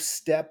out of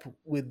step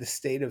with the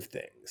state of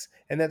things.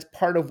 And that's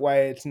part of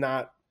why it's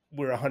not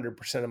where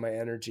 100% of my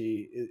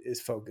energy is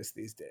focused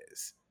these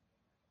days.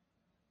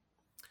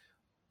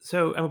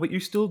 So, but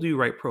you still do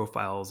write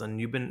profiles, and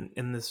you've been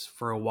in this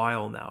for a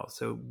while now.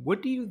 So,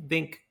 what do you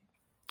think?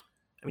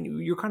 I mean,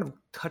 you're kind of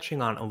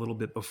touching on a little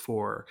bit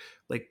before.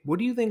 Like, what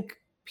do you think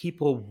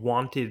people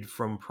wanted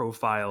from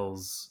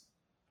profiles,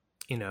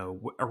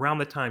 around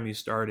the time you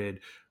started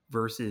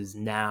versus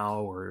now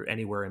or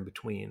anywhere in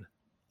between?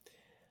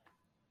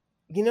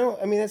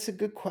 I mean, that's a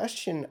good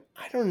question.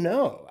 I don't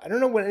know. I don't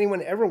know what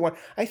anyone ever want.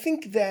 I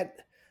think that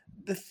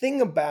the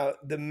thing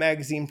about the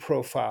magazine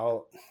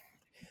profile,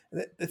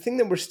 the thing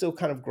that we're still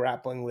kind of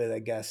grappling with, I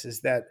guess,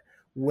 is that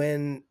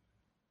when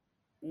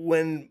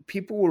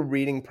people were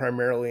reading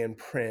primarily in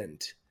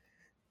print,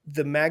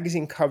 the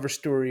magazine cover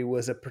story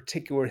was a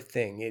particular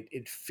thing.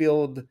 It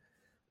filled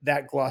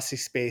that glossy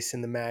space in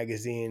the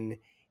magazine.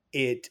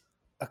 It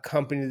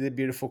accompanied the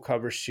beautiful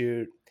cover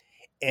shoot,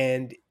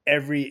 and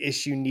every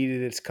issue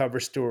needed its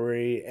cover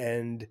story,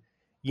 and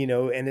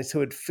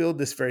so it filled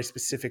this very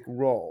specific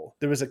role.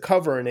 There was a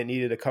cover and it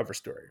needed a cover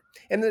story,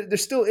 and there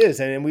still is.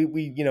 And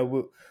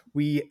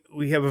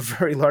we have a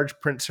very large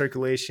print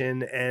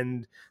circulation,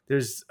 and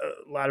there's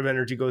a lot of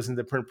energy goes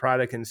into the print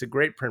product, and it's a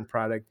great print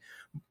product,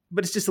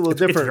 but it's just a little It's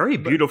different. very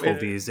beautiful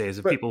these days.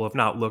 If But people have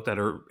not looked at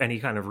any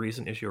kind of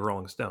recent issue of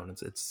Rolling Stone,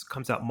 it's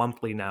comes out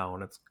monthly now,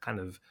 and it's kind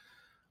of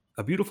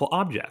a beautiful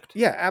object.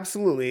 yeah,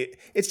 absolutely.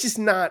 It's just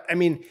not. I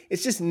mean,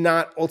 it's just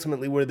not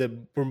ultimately where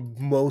the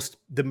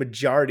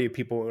majority of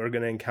people are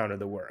going to encounter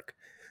the work.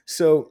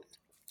 So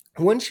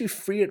once you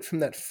free it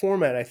from that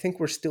format, I think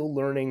we're still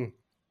learning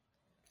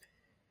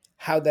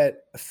how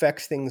that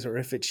affects things, or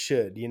if it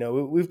should.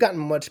 We've gotten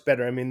much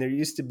better. I mean, there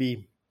used to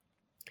be.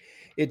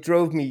 It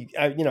drove me.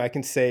 I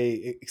can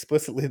say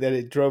explicitly that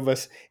it drove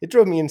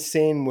me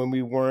insane when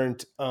we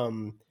weren't.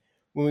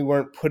 When we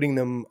weren't putting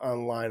them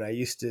online. I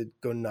used to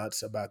go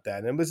nuts about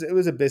that. And it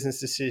was a business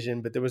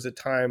decision, but there was a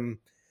time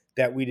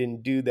that we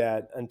didn't do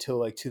that until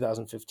like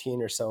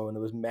 2015 or so, and it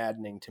was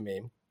maddening to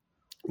me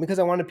because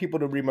I wanted people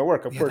to read my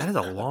work. Of Yeah, course, that is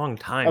a long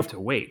time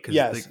to wait because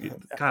yes,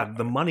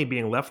 the money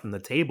being left on the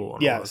table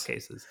in all those yes.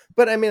 cases.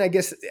 But I mean, I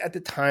guess at the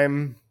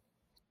time,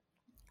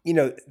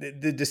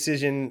 the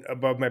decision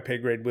above my pay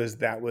grade was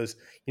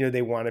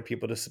they wanted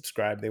people to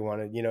subscribe. They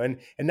wanted, and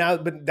now,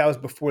 but that was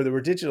before there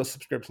were digital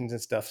subscriptions and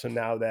stuff. So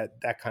now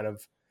that kind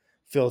of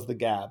fills the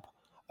gap.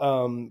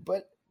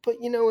 But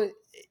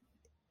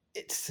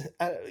it's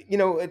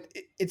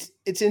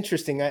it's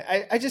interesting.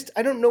 I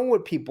don't know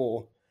what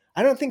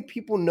I don't think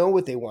people know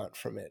what they want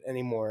from it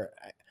anymore.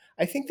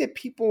 I think that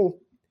people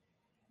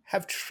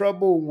have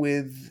trouble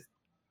with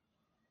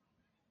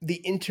the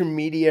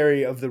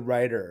intermediary of the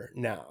writer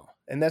now,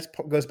 and that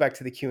goes back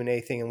to the Q&A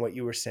thing and what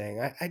you were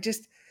saying.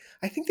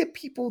 I think that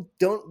people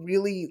don't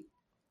really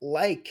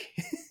like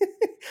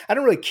I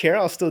don't really care.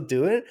 I'll still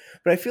do it.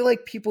 But I feel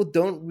like people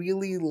don't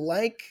really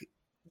like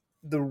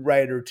the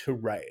writer to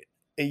write.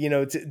 You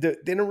know, they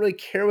don't really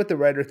care what the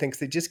writer thinks.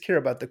 They just care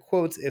about the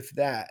quotes, if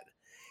that.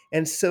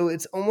 And so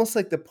it's almost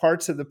like the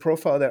parts of the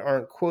profile that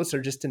aren't quotes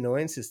are just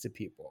annoyances to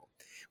people,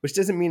 which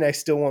doesn't mean I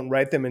still won't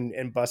write them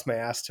and bust my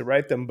ass to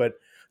write them. But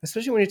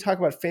especially when you talk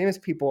about famous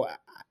people,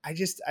 I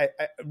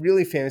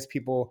really famous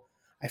people,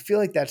 I feel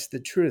like that's the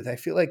truth. I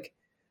feel like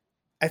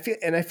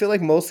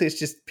mostly it's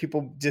just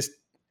people just,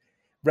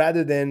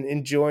 rather than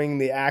enjoying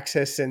the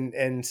access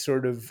and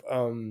sort of,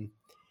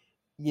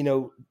 you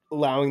know,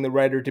 allowing the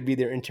writer to be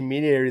their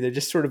intermediary, they're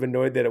just sort of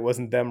annoyed that it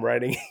wasn't them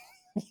writing.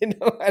 You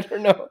know, I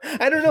don't know.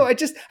 I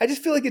just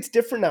feel like it's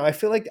different now. I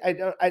feel like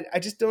I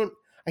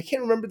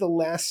can't remember the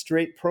last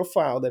straight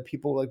profile that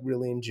people like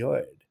really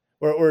enjoyed.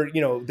 Or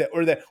you know,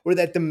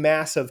 that the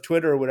mass of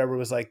Twitter or whatever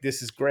was like,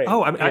 this is great.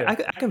 Oh, I mean, I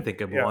can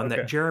think of one, okay.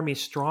 that Jeremy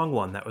Strong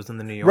one that was in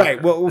the New Yorker.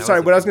 Right. Well,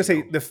 sorry, but I was going to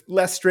say the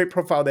less straight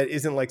profile that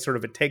isn't like sort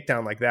of a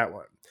takedown like that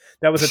one.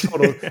 That was a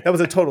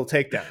total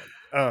takedown.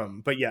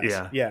 But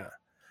yes, yeah.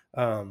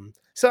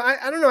 So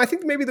I don't know. I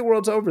think maybe the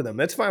world's over them.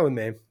 That's fine with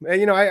me.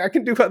 You know, I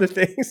can do other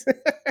things.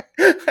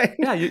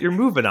 Yeah, you're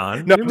moving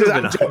on. No,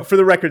 for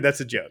the record,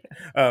 that's a joke.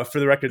 For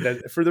the record,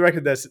 that's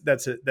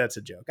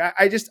a joke.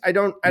 I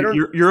don't.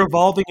 You're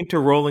evolving into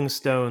Rolling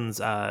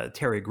Stones,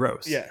 Terry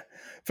Gross. Yeah.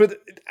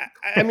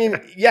 I mean,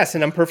 yes,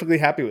 and I'm perfectly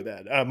happy with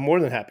that. I'm more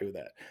than happy with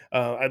that.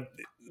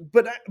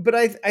 But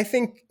I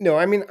think no.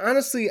 I mean,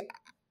 honestly,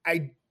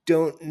 I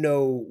don't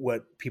know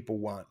what people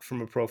want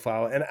from a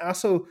profile, and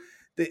also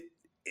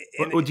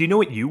Well, do you know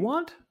what you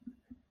want?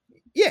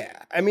 Yeah,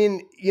 I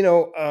mean, you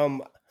know,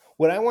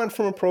 what I want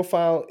from a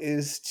profile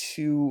is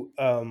to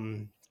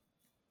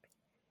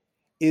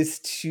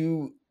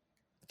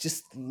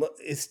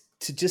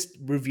just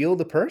reveal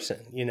the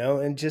person, you know,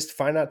 and just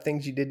find out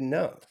things you didn't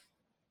know.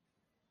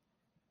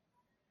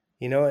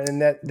 You know,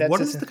 and that's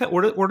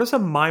what are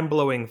some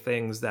mind-blowing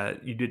things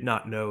that you did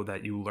not know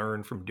that you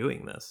learned from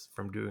doing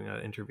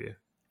an interview?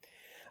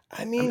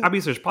 I mean,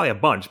 obviously there's probably a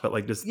bunch, but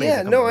like just things.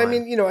 Yeah, no, I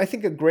mean, you know, I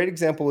think a great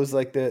example was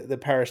like the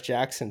Paris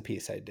Jackson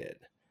piece I did.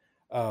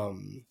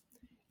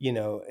 You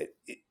know,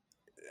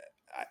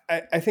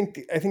 I think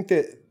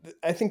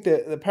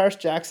the Paris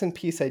Jackson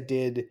piece I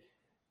did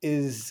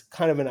is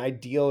kind of an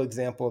ideal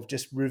example of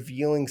just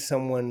revealing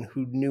someone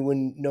who no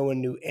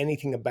one knew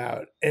anything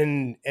about,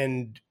 and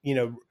you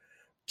know,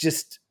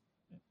 just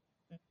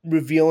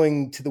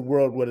revealing to the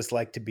world what it's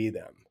like to be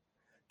them.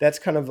 That's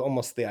kind of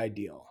almost the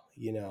ideal,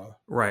 you know?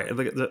 Right.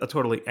 Like a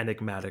totally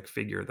enigmatic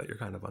figure that you're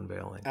kind of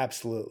unveiling.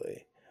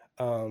 Absolutely.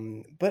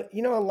 But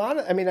you know,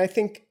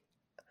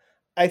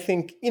 I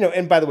think, you know,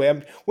 and by the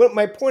way,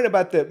 my point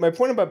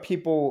about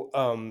people,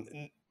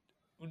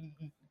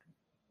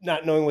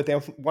 not knowing what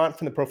they want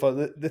from the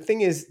profile. The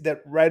thing is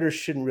that writers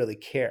shouldn't really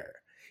care.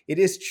 It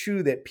is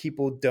true that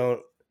people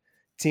don't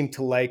seem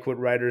to like what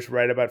writers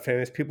write about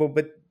famous people,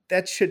 but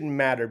that shouldn't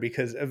matter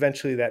because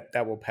eventually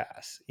that will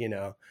pass, you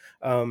know.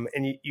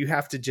 And you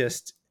have to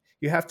just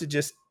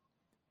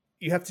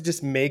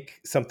make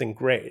something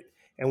great,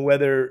 and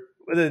whether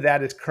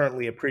that is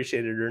currently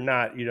appreciated or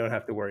not, you don't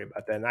have to worry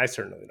about that. And I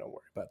certainly don't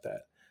worry about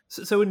that.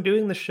 So in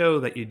doing the show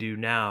that you do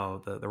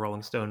now, the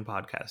Rolling Stone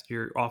podcast,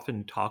 you're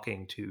often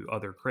talking to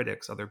other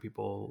critics, other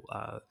people,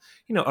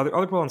 you know, other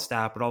people on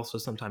staff, but also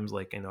sometimes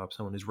like, you know, if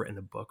someone has written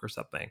a book or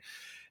something.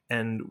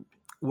 And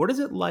what is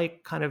it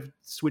like kind of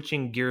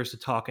switching gears to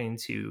talking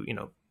to, you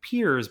know,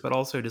 peers, but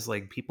also just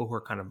like people who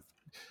are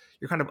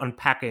you're kind of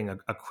unpacking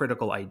a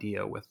critical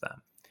idea with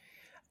them?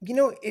 You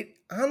know,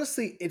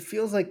 it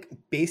feels like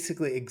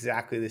basically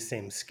exactly the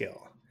same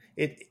skill.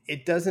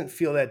 It doesn't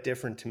feel that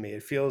different to me.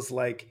 It feels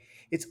like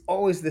it's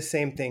always the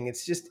same thing.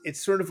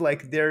 It's sort of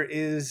like there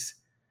is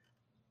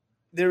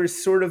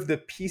sort of the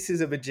pieces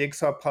of a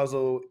jigsaw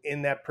puzzle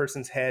in that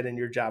person's head, and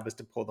your job is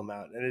to pull them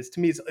out. And to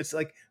me, it's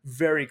like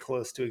very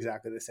close to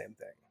exactly the same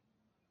thing.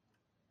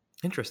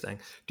 Interesting.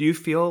 Do you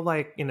feel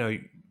like, you know,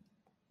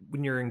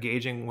 when you're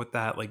engaging with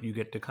that, like you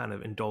get to kind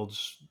of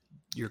indulge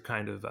your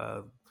kind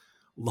of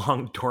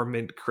long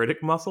dormant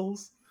critic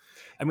muscles?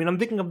 I mean, I'm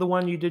thinking of the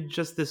one you did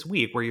just this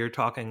week where you're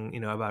talking, you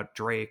know, about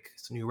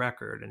Drake's new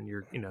record, and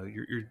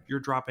you're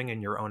dropping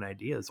in your own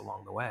ideas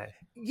along the way.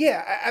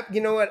 Yeah,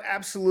 you know what?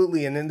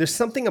 Absolutely. And then there's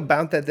something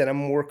about that I'm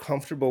more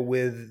comfortable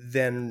with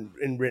than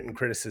in written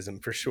criticism,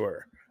 for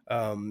sure.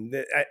 And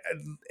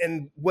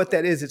what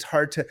that is, it's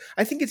hard to.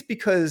 I think it's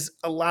because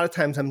a lot of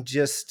times I'm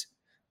just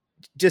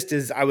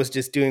as I was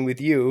just doing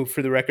with you,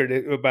 for the record,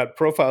 about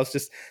profiles,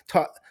 just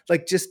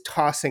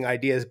tossing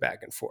ideas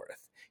back and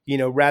forth, you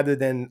know, rather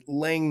than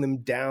laying them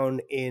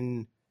down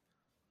in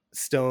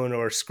stone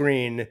or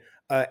screen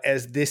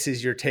as this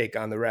is your take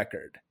on the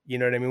record. You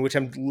know what I mean? Which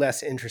I'm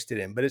less interested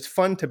in, but it's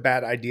fun to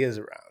bat ideas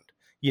around,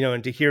 you know,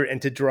 and to hear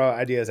and to draw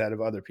ideas out of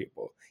other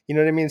people. You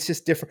know what I mean? It's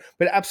just different,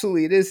 but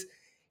absolutely it is.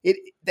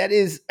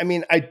 I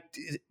mean,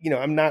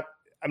 I'm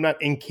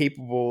not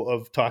incapable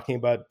of talking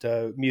about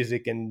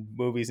music and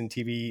movies and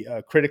TV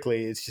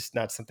critically. It's just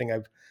not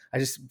something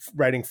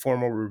writing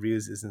formal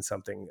reviews isn't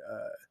something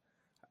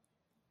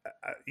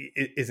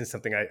isn't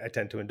something I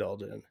tend to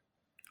indulge in.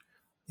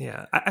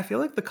 Yeah, I feel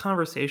like the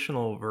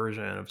conversational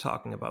version of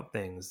talking about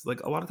things,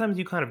 like a lot of times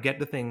you kind of get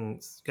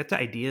to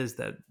ideas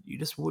that you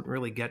just wouldn't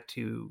really get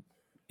to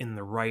in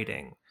the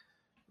writing.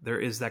 There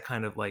is that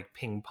kind of like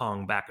ping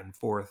pong back and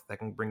forth that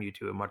can bring you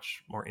to a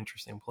much more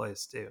interesting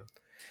place too.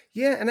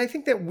 Yeah, and I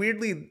think that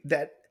weirdly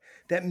that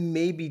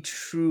may be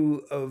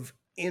true of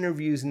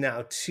interviews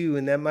now too,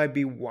 and that might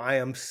be why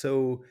I'm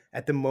so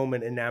at the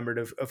moment enamored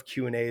of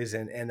Q&As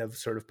and of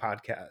sort of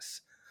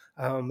podcasts.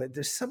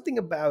 There's something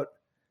about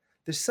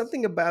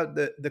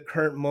the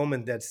current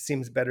moment that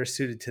seems better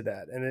suited to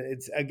that, and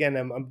it's again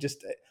I'm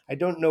just I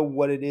don't know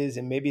what it is,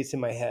 and maybe it's in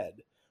my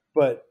head,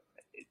 but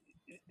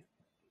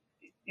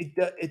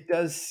it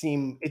does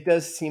seem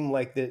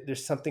like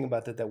there's something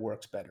about that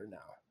works better now.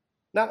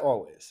 Not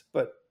always,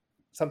 but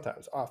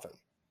sometimes, often.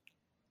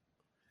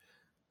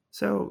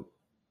 So,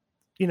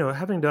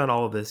 having done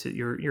all of this,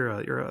 you're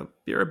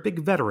a big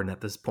veteran at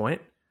this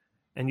point,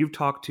 and you've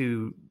talked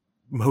to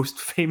most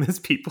famous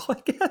people,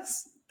 I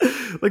guess.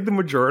 Like the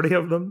majority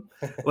of them.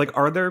 Like,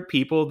 are there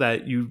people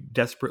that you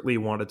desperately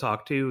want to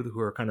talk to who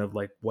are kind of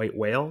like white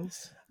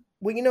whales?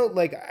 Well,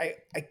 like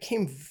I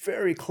came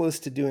very close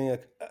to doing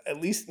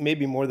at least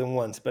maybe more than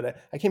once, but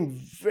I came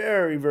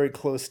very, very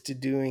close to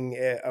doing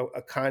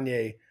a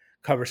Kanye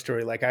cover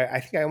story. Like I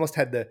think I almost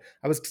had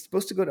I was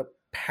supposed to go to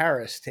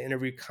Paris to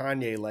interview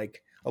Kanye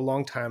like a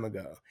long time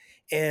ago.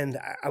 And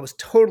I was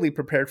totally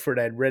prepared for it.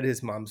 I'd read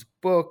his mom's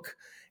book,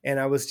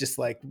 and I was just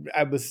like,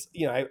 I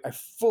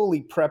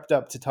fully prepped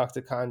up to talk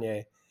to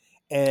Kanye.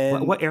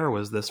 And What era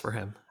was this for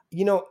him?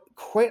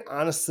 quite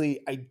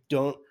honestly, I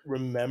don't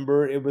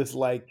remember. It was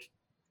like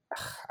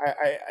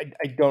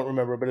I don't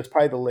remember, but it's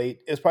probably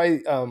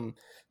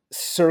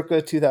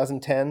circa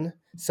 2010,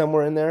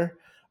 somewhere in there.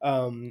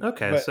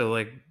 Okay, But so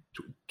like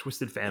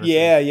Twisted Fantasy.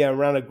 yeah,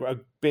 around a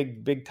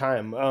big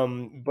time.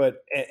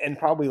 But and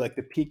probably like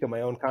the peak of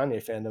my own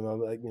Kanye fandom. I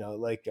was like,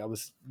 like I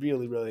was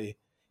really, really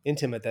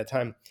into him at that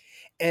time,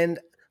 and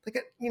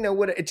like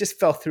what it just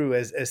fell through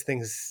as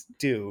things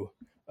do.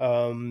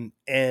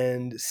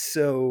 And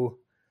so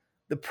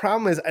the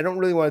problem is I don't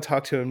really want to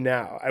talk to him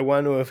now. I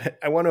want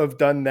to have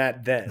done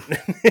that then.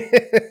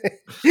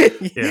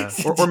 Yeah,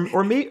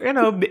 or maybe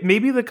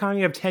maybe the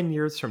Kanye of 10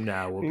 years from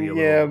now will be a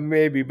Yeah, little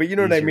maybe, but you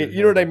know what I easier mean. to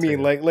You know what I handle mean.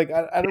 too. Like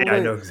I don't Yeah, I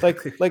really know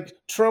exactly. like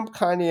Trump,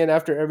 Kanye, and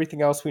after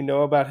everything else we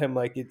know about him,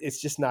 like it's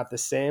just not the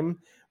same.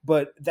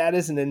 But that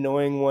is an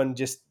annoying one,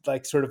 just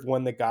like sort of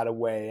one that got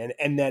away,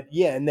 and that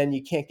and then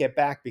you can't get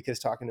back because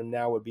talking to him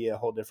now would be a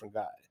whole different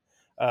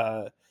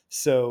guy.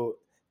 So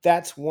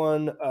that's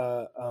one.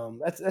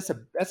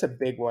 That's a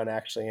big one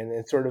actually,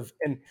 and sort of,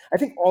 and I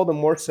think all the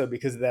more so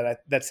because of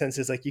that sense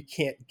is like you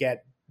can't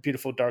get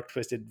beautiful, dark,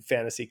 twisted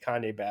fantasy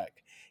Kanye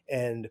back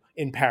and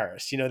in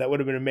Paris. That would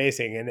have been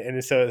amazing.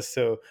 And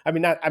so I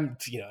mean, I'm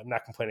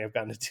not complaining. I've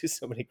gotten to do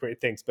so many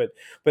great things, but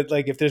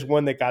like if there's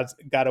one that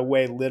got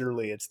away,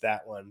 literally, it's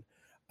that one.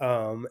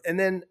 And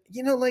then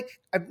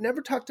like I've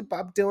never talked to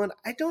Bob Dylan.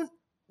 I don't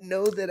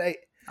know that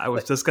I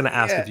was like, just gonna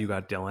ask yeah, if you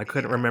got Dylan. I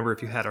couldn't remember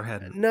if you had or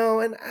hadn't. no,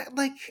 and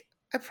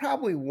I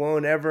probably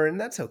won't ever, and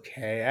that's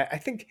okay. I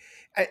think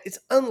it's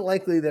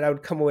unlikely that I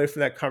would come away from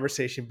that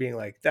conversation being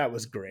like, "That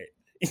was great."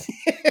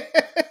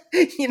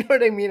 You know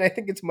what I mean? I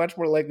think it's much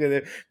more likely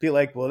to be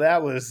like, "Well,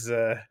 that was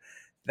a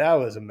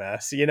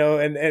mess,"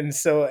 and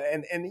so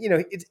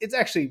it's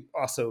actually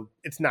also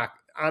it's not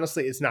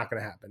honestly it's not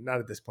going to happen. Not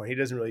at this point. He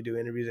doesn't really do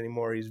interviews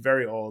anymore. He's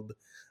very old.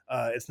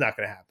 It's not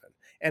going to happen,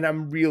 and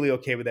I'm really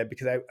okay with that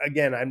because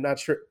I'm not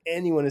sure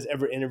anyone has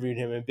ever interviewed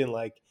him and been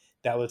like,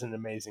 that was an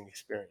amazing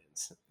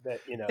experience. That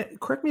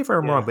Correct me if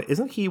I'm yeah. wrong, but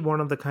isn't he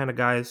one of the kind of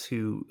guys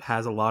who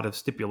has a lot of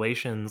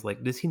stipulations?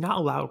 Like, does he not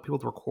allow people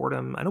to record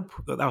him? I know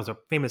that was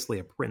famously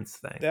a Prince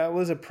thing. That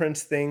was a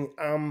Prince thing.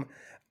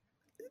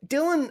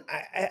 Dylan,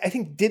 I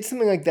think, did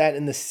something like that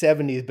in the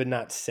 70s, but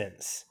not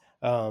since.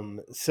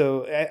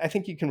 So I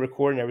think you can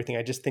record and everything.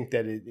 I just think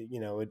that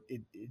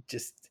it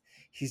just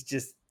he's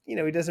just he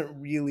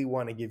doesn't really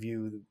want to give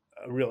you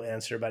a real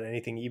answer about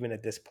anything, even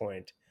at this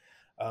point.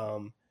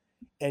 Um,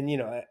 and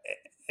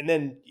and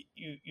then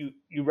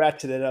you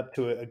ratchet it up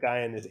to a guy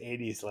in his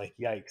 80s, like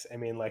yikes. I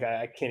mean, like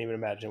I can't even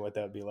imagine what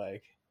that would be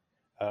like.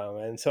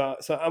 And so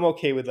I'm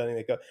okay with letting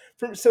it go.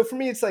 So for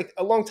me, it's like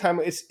a long time.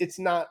 It's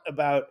not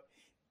about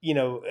you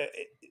know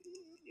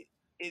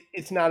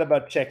it's not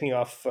about checking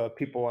off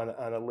people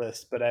on a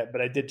list, but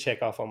I did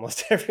check off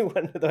almost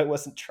everyone, though I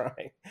wasn't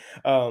trying.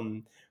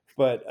 Um,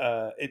 but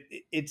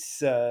it's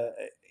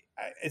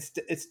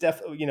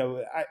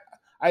definitely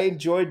I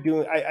enjoyed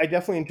doing I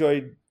definitely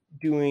enjoyed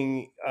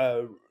doing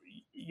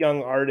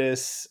young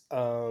artists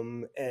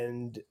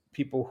and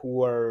people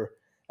who are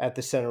at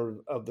the center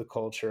of the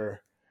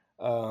culture.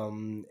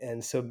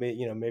 And so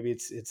maybe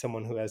it's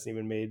someone who hasn't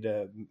even made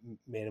a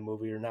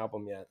movie or an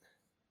album yet.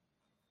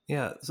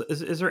 Yeah. So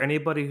is there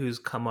anybody who's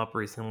come up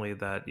recently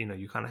that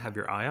you kind of have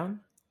your eye on?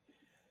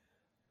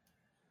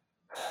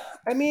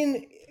 I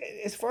mean,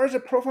 as far as a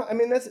profile, I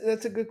mean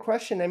that's a good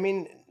question. I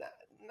mean,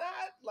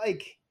 not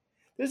like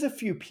there's a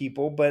few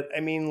people, but I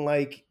mean,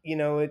 like,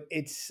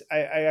 I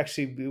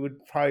actually, it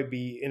would probably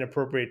be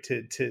inappropriate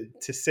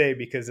to say,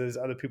 because there's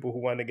other people who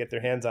want to get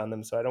their hands on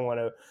them. So I don't want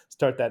to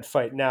start that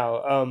fight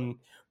now.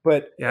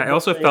 Yeah, I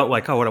also Yeah, felt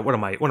like, oh, what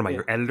am I? What am I, yeah,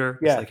 your editor?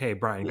 It's yeah, like, hey,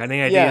 Brian, got any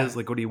yeah. ideas?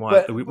 Like, what do you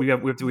want? But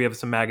We have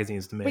some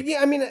magazines to but make.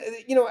 yeah, I mean,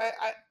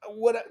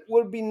 what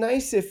would be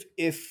nice if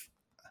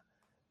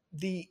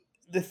the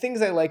the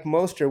things I like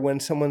most are when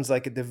someone's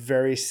like at the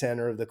very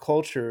center of the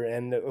culture,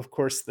 and of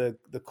course the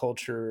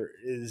culture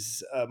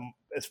is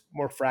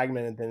more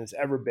fragmented than it's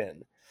ever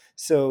been.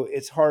 So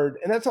it's hard,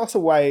 and that's also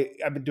why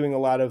I've been doing a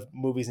lot of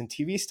movies and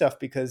TV stuff,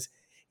 because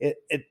it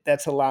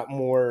that's a lot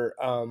more.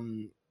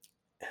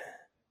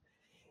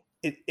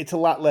 It's a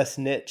lot less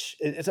niche.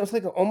 It's almost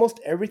like almost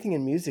everything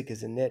in music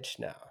is a niche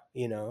now,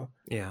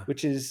 Yeah.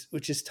 which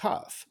is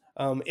tough.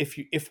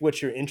 If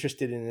what you're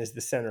interested in is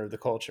the center of the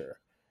culture,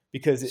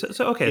 because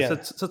So okay,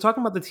 yeah. so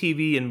talking about the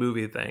TV and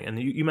movie thing, and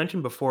you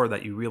mentioned before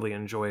that you really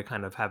enjoy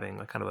kind of having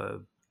a kind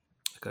of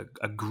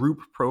a group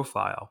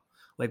profile.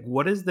 Like,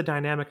 what is the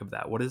dynamic of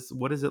that? What is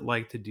it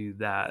like to do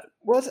that?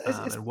 Well,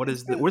 And what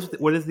it's is the been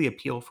what is the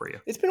appeal for you?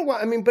 it's been a while.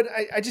 I mean, but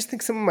I just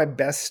think some of my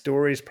best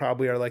stories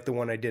probably are like the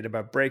one I did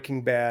about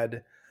Breaking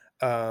Bad,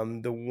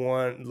 the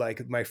one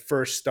like my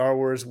first Star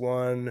Wars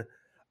one.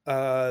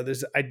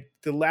 The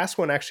last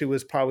one actually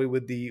was probably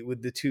with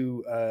the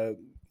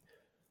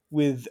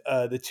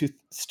two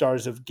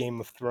stars of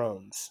Game of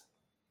Thrones,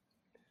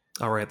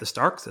 All right, the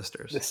Stark the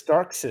sisters.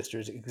 Stark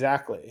sisters,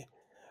 exactly.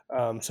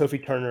 Sophie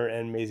Turner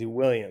and Maisie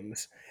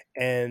Williams,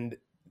 and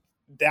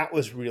that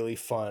was really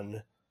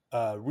fun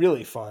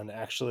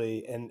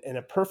actually, and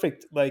a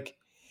perfect, like,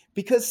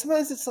 because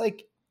sometimes it's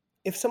like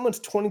if someone's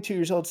 22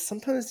 years old,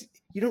 sometimes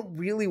you don't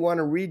really want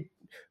to read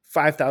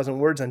 5,000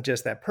 words on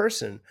just that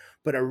person,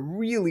 but a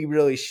really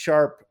really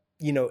sharp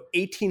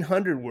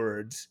 1,800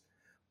 words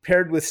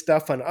paired with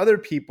stuff on other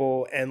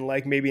people, and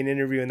like maybe an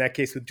interview in that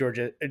case with George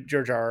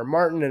R. R.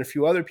 Martin and a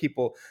few other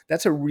people,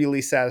 that's a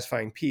really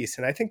satisfying piece,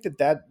 and I think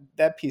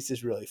that piece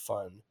is really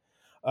fun.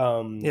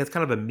 Yeah, it's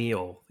kind of a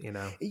meal.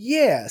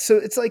 Yeah, so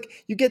it's like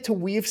you get to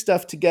weave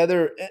stuff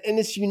together, and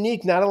it's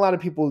unique. Not a lot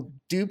of people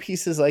do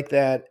pieces like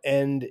that,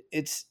 and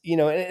and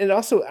it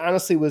also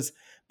honestly was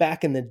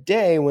back in the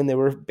day when there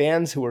were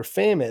bands who were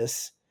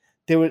famous.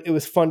 It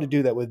was fun to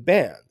do that with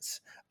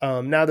bands.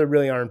 Now there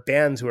really aren't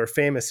bands who are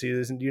famous, so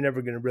you're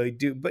never going to really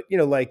do. But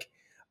like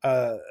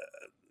uh,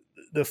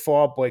 the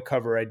Fall Out Boy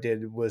cover I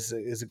did is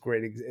a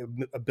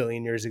a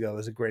billion years ago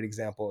is a great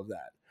example of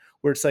that,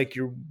 where it's like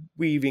you're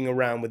weaving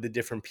around with the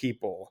different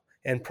people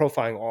and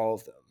profiling all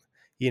of them,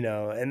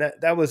 and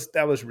that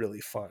was really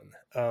fun.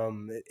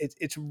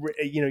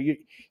 You're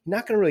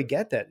not going to really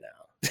get that now.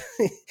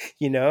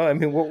 I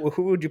mean,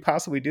 who would you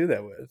possibly do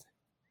that with?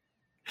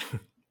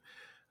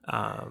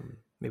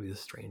 Maybe the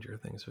Stranger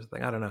Things or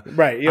something. I don't know.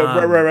 Right.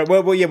 Yeah. Right.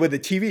 Well, yeah, with a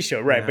TV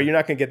show, right? But Yeah, you're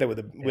not going to get that with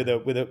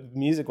yeah, a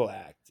musical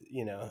act.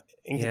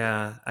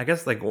 yeah. I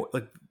guess I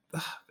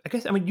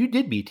guess I mean you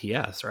did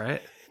BTS,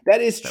 right?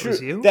 That is That true.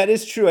 was you. That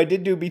is true. I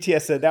did do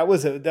BTS. That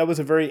was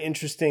a very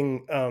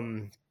interesting.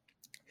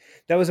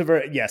 That was a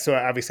very, yeah. So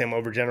obviously I'm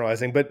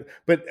overgeneralizing, but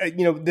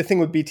the thing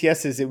with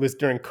BTS is it was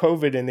during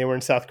COVID and they were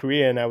in South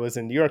Korea and I was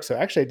in New York. So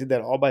actually I did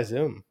that all by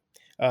Zoom,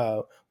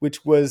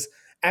 which was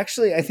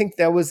actually, I think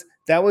that was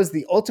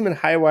the ultimate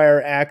high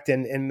wire act,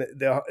 and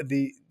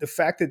the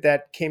fact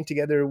that came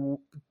together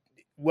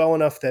well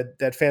enough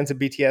that fans of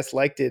BTS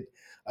liked it.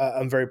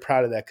 I'm very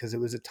proud of that, because it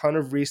was a ton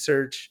of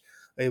research.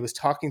 It was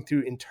talking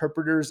through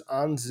interpreters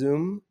on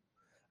Zoom.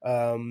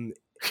 Um,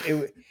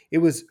 it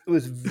was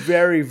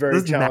very very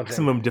This is challenging.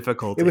 maximum It was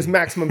difficulty.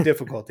 maximum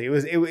difficulty.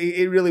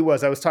 It really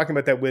was. I was talking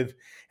about that with,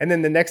 and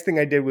then the next thing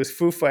I did was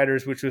Foo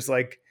Fighters, which was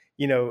like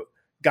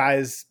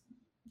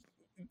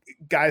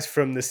guys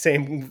from the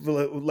same,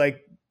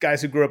 like,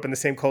 guys who grew up in the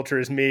same culture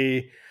as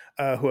me,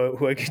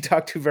 who I can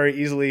talk to very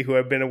easily, who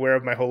I've been aware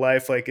of my whole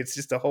life. Like, it's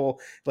just a whole,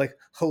 like,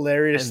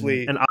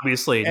 hilariously, And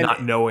obviously and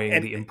not knowing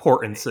and the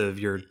importance of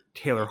your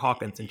Taylor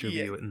Hawkins yeah,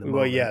 interview in the well,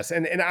 moment. yes,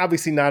 and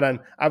obviously not on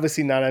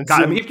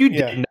God, I mean, Zoom. if you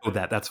Yeah, didn't know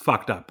that, that's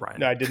fucked up, Brian.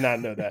 no, I did not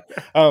know that.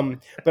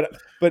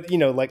 But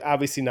like,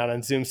 obviously not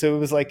on Zoom. So it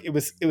was like it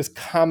was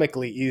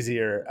comically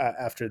easier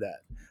after that.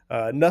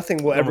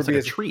 Nothing will It's ever almost like be a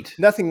as treat.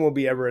 nothing will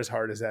be ever as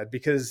hard as that,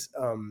 because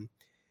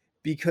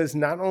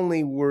not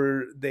only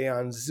were they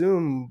on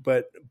Zoom,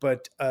 but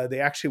they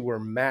actually were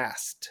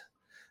masked.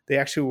 They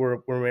actually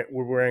were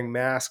wearing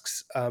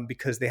masks,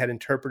 because they had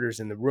interpreters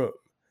in the room.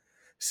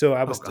 So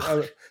Oh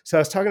god. I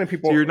was talking to So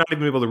people. you're not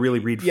even able to really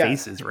read Yeah,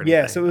 faces or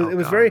yeah. So anything. it Oh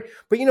was god. very,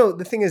 but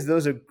the thing is,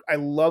 those are, I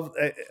love,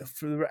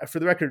 for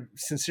the record,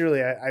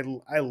 sincerely, I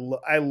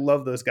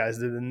love those guys.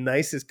 They're the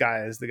nicest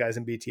guys, the guys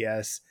in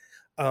BTS,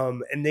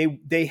 and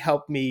they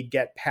helped me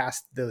get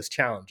past those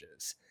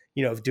challenges,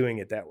 of doing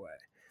it that way,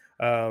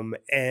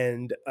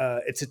 and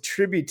it's a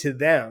tribute to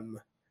them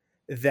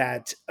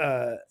that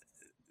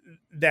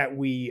that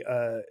we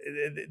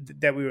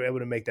that we were able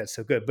to make that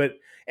so good. But,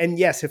 and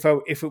yes, if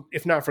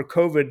not for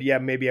COVID, yeah,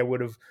 maybe I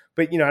would have.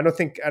 But I don't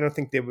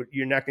think they would.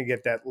 You're not going to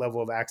get that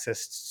level of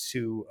access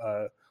to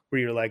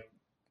where you're like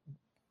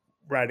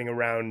riding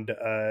around,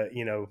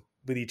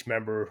 with each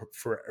member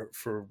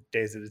for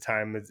days at a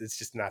time. It's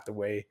just not the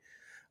way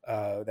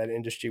that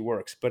industry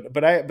works. But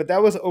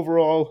that was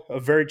overall a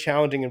very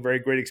challenging and very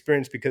great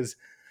experience because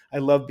I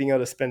loved being able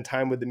to spend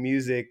time with the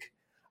music.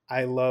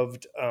 I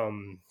loved,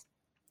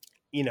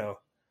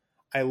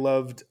 I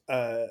loved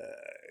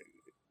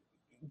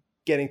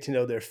getting to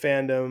know their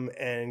fandom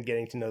and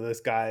getting to know those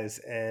guys,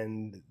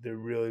 and they're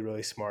really,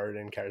 really smart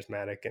and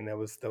charismatic, and that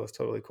was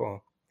totally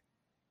cool.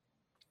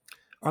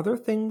 Are there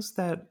things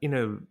that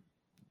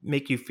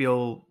make you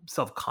feel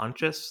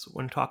self-conscious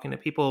when talking to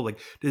people? Like,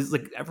 does,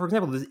 like, for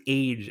example, does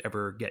age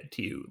ever get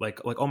to you? Like,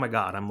 oh my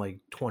God, I'm like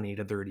 20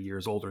 to 30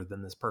 years older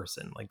than this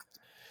person. Like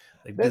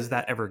does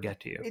that ever get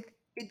to you?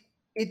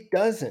 It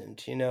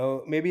doesn't,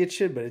 maybe it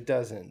should, but it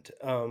doesn't.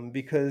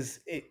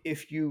 Because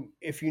if you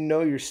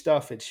know your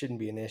stuff, it shouldn't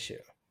be an issue,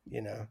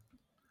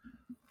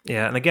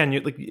 Yeah, and again,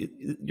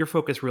 your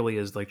focus really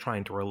is like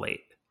trying to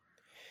relate.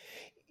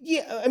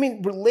 Yeah, I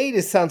mean,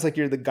 relate sounds like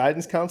you're the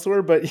guidance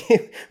counselor, but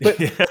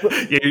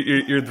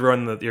you're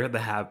throwing the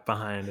hat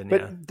behind,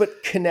 and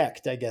but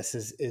connect, I guess,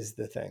 is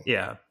the thing.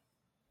 Yeah.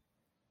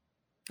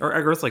 Or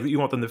I guess like you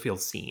want them to feel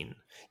seen.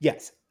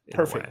 Yes,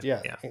 perfect.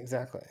 Yeah,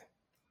 exactly.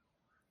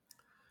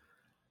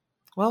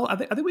 Well, I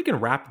think we can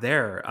wrap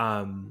there.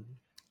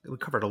 We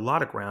covered a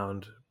lot of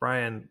ground.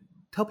 Brian,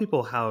 tell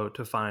people how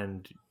to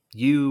find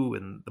you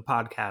and the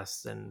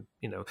podcasts, and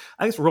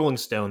I guess Rolling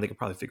Stone they could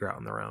probably figure out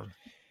on their own.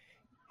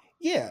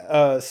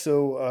 Yeah,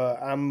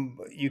 so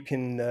you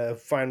can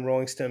find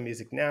Rolling Stone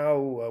Music Now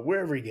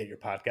wherever you get your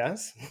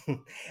podcasts,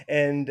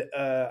 and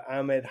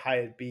I'm at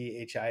Hyatt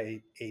B,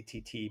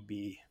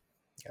 HIATTB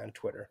on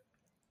Twitter.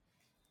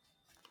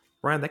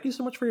 Brian, thank you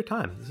so much for your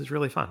time. This is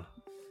really fun.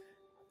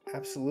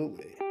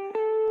 Absolutely.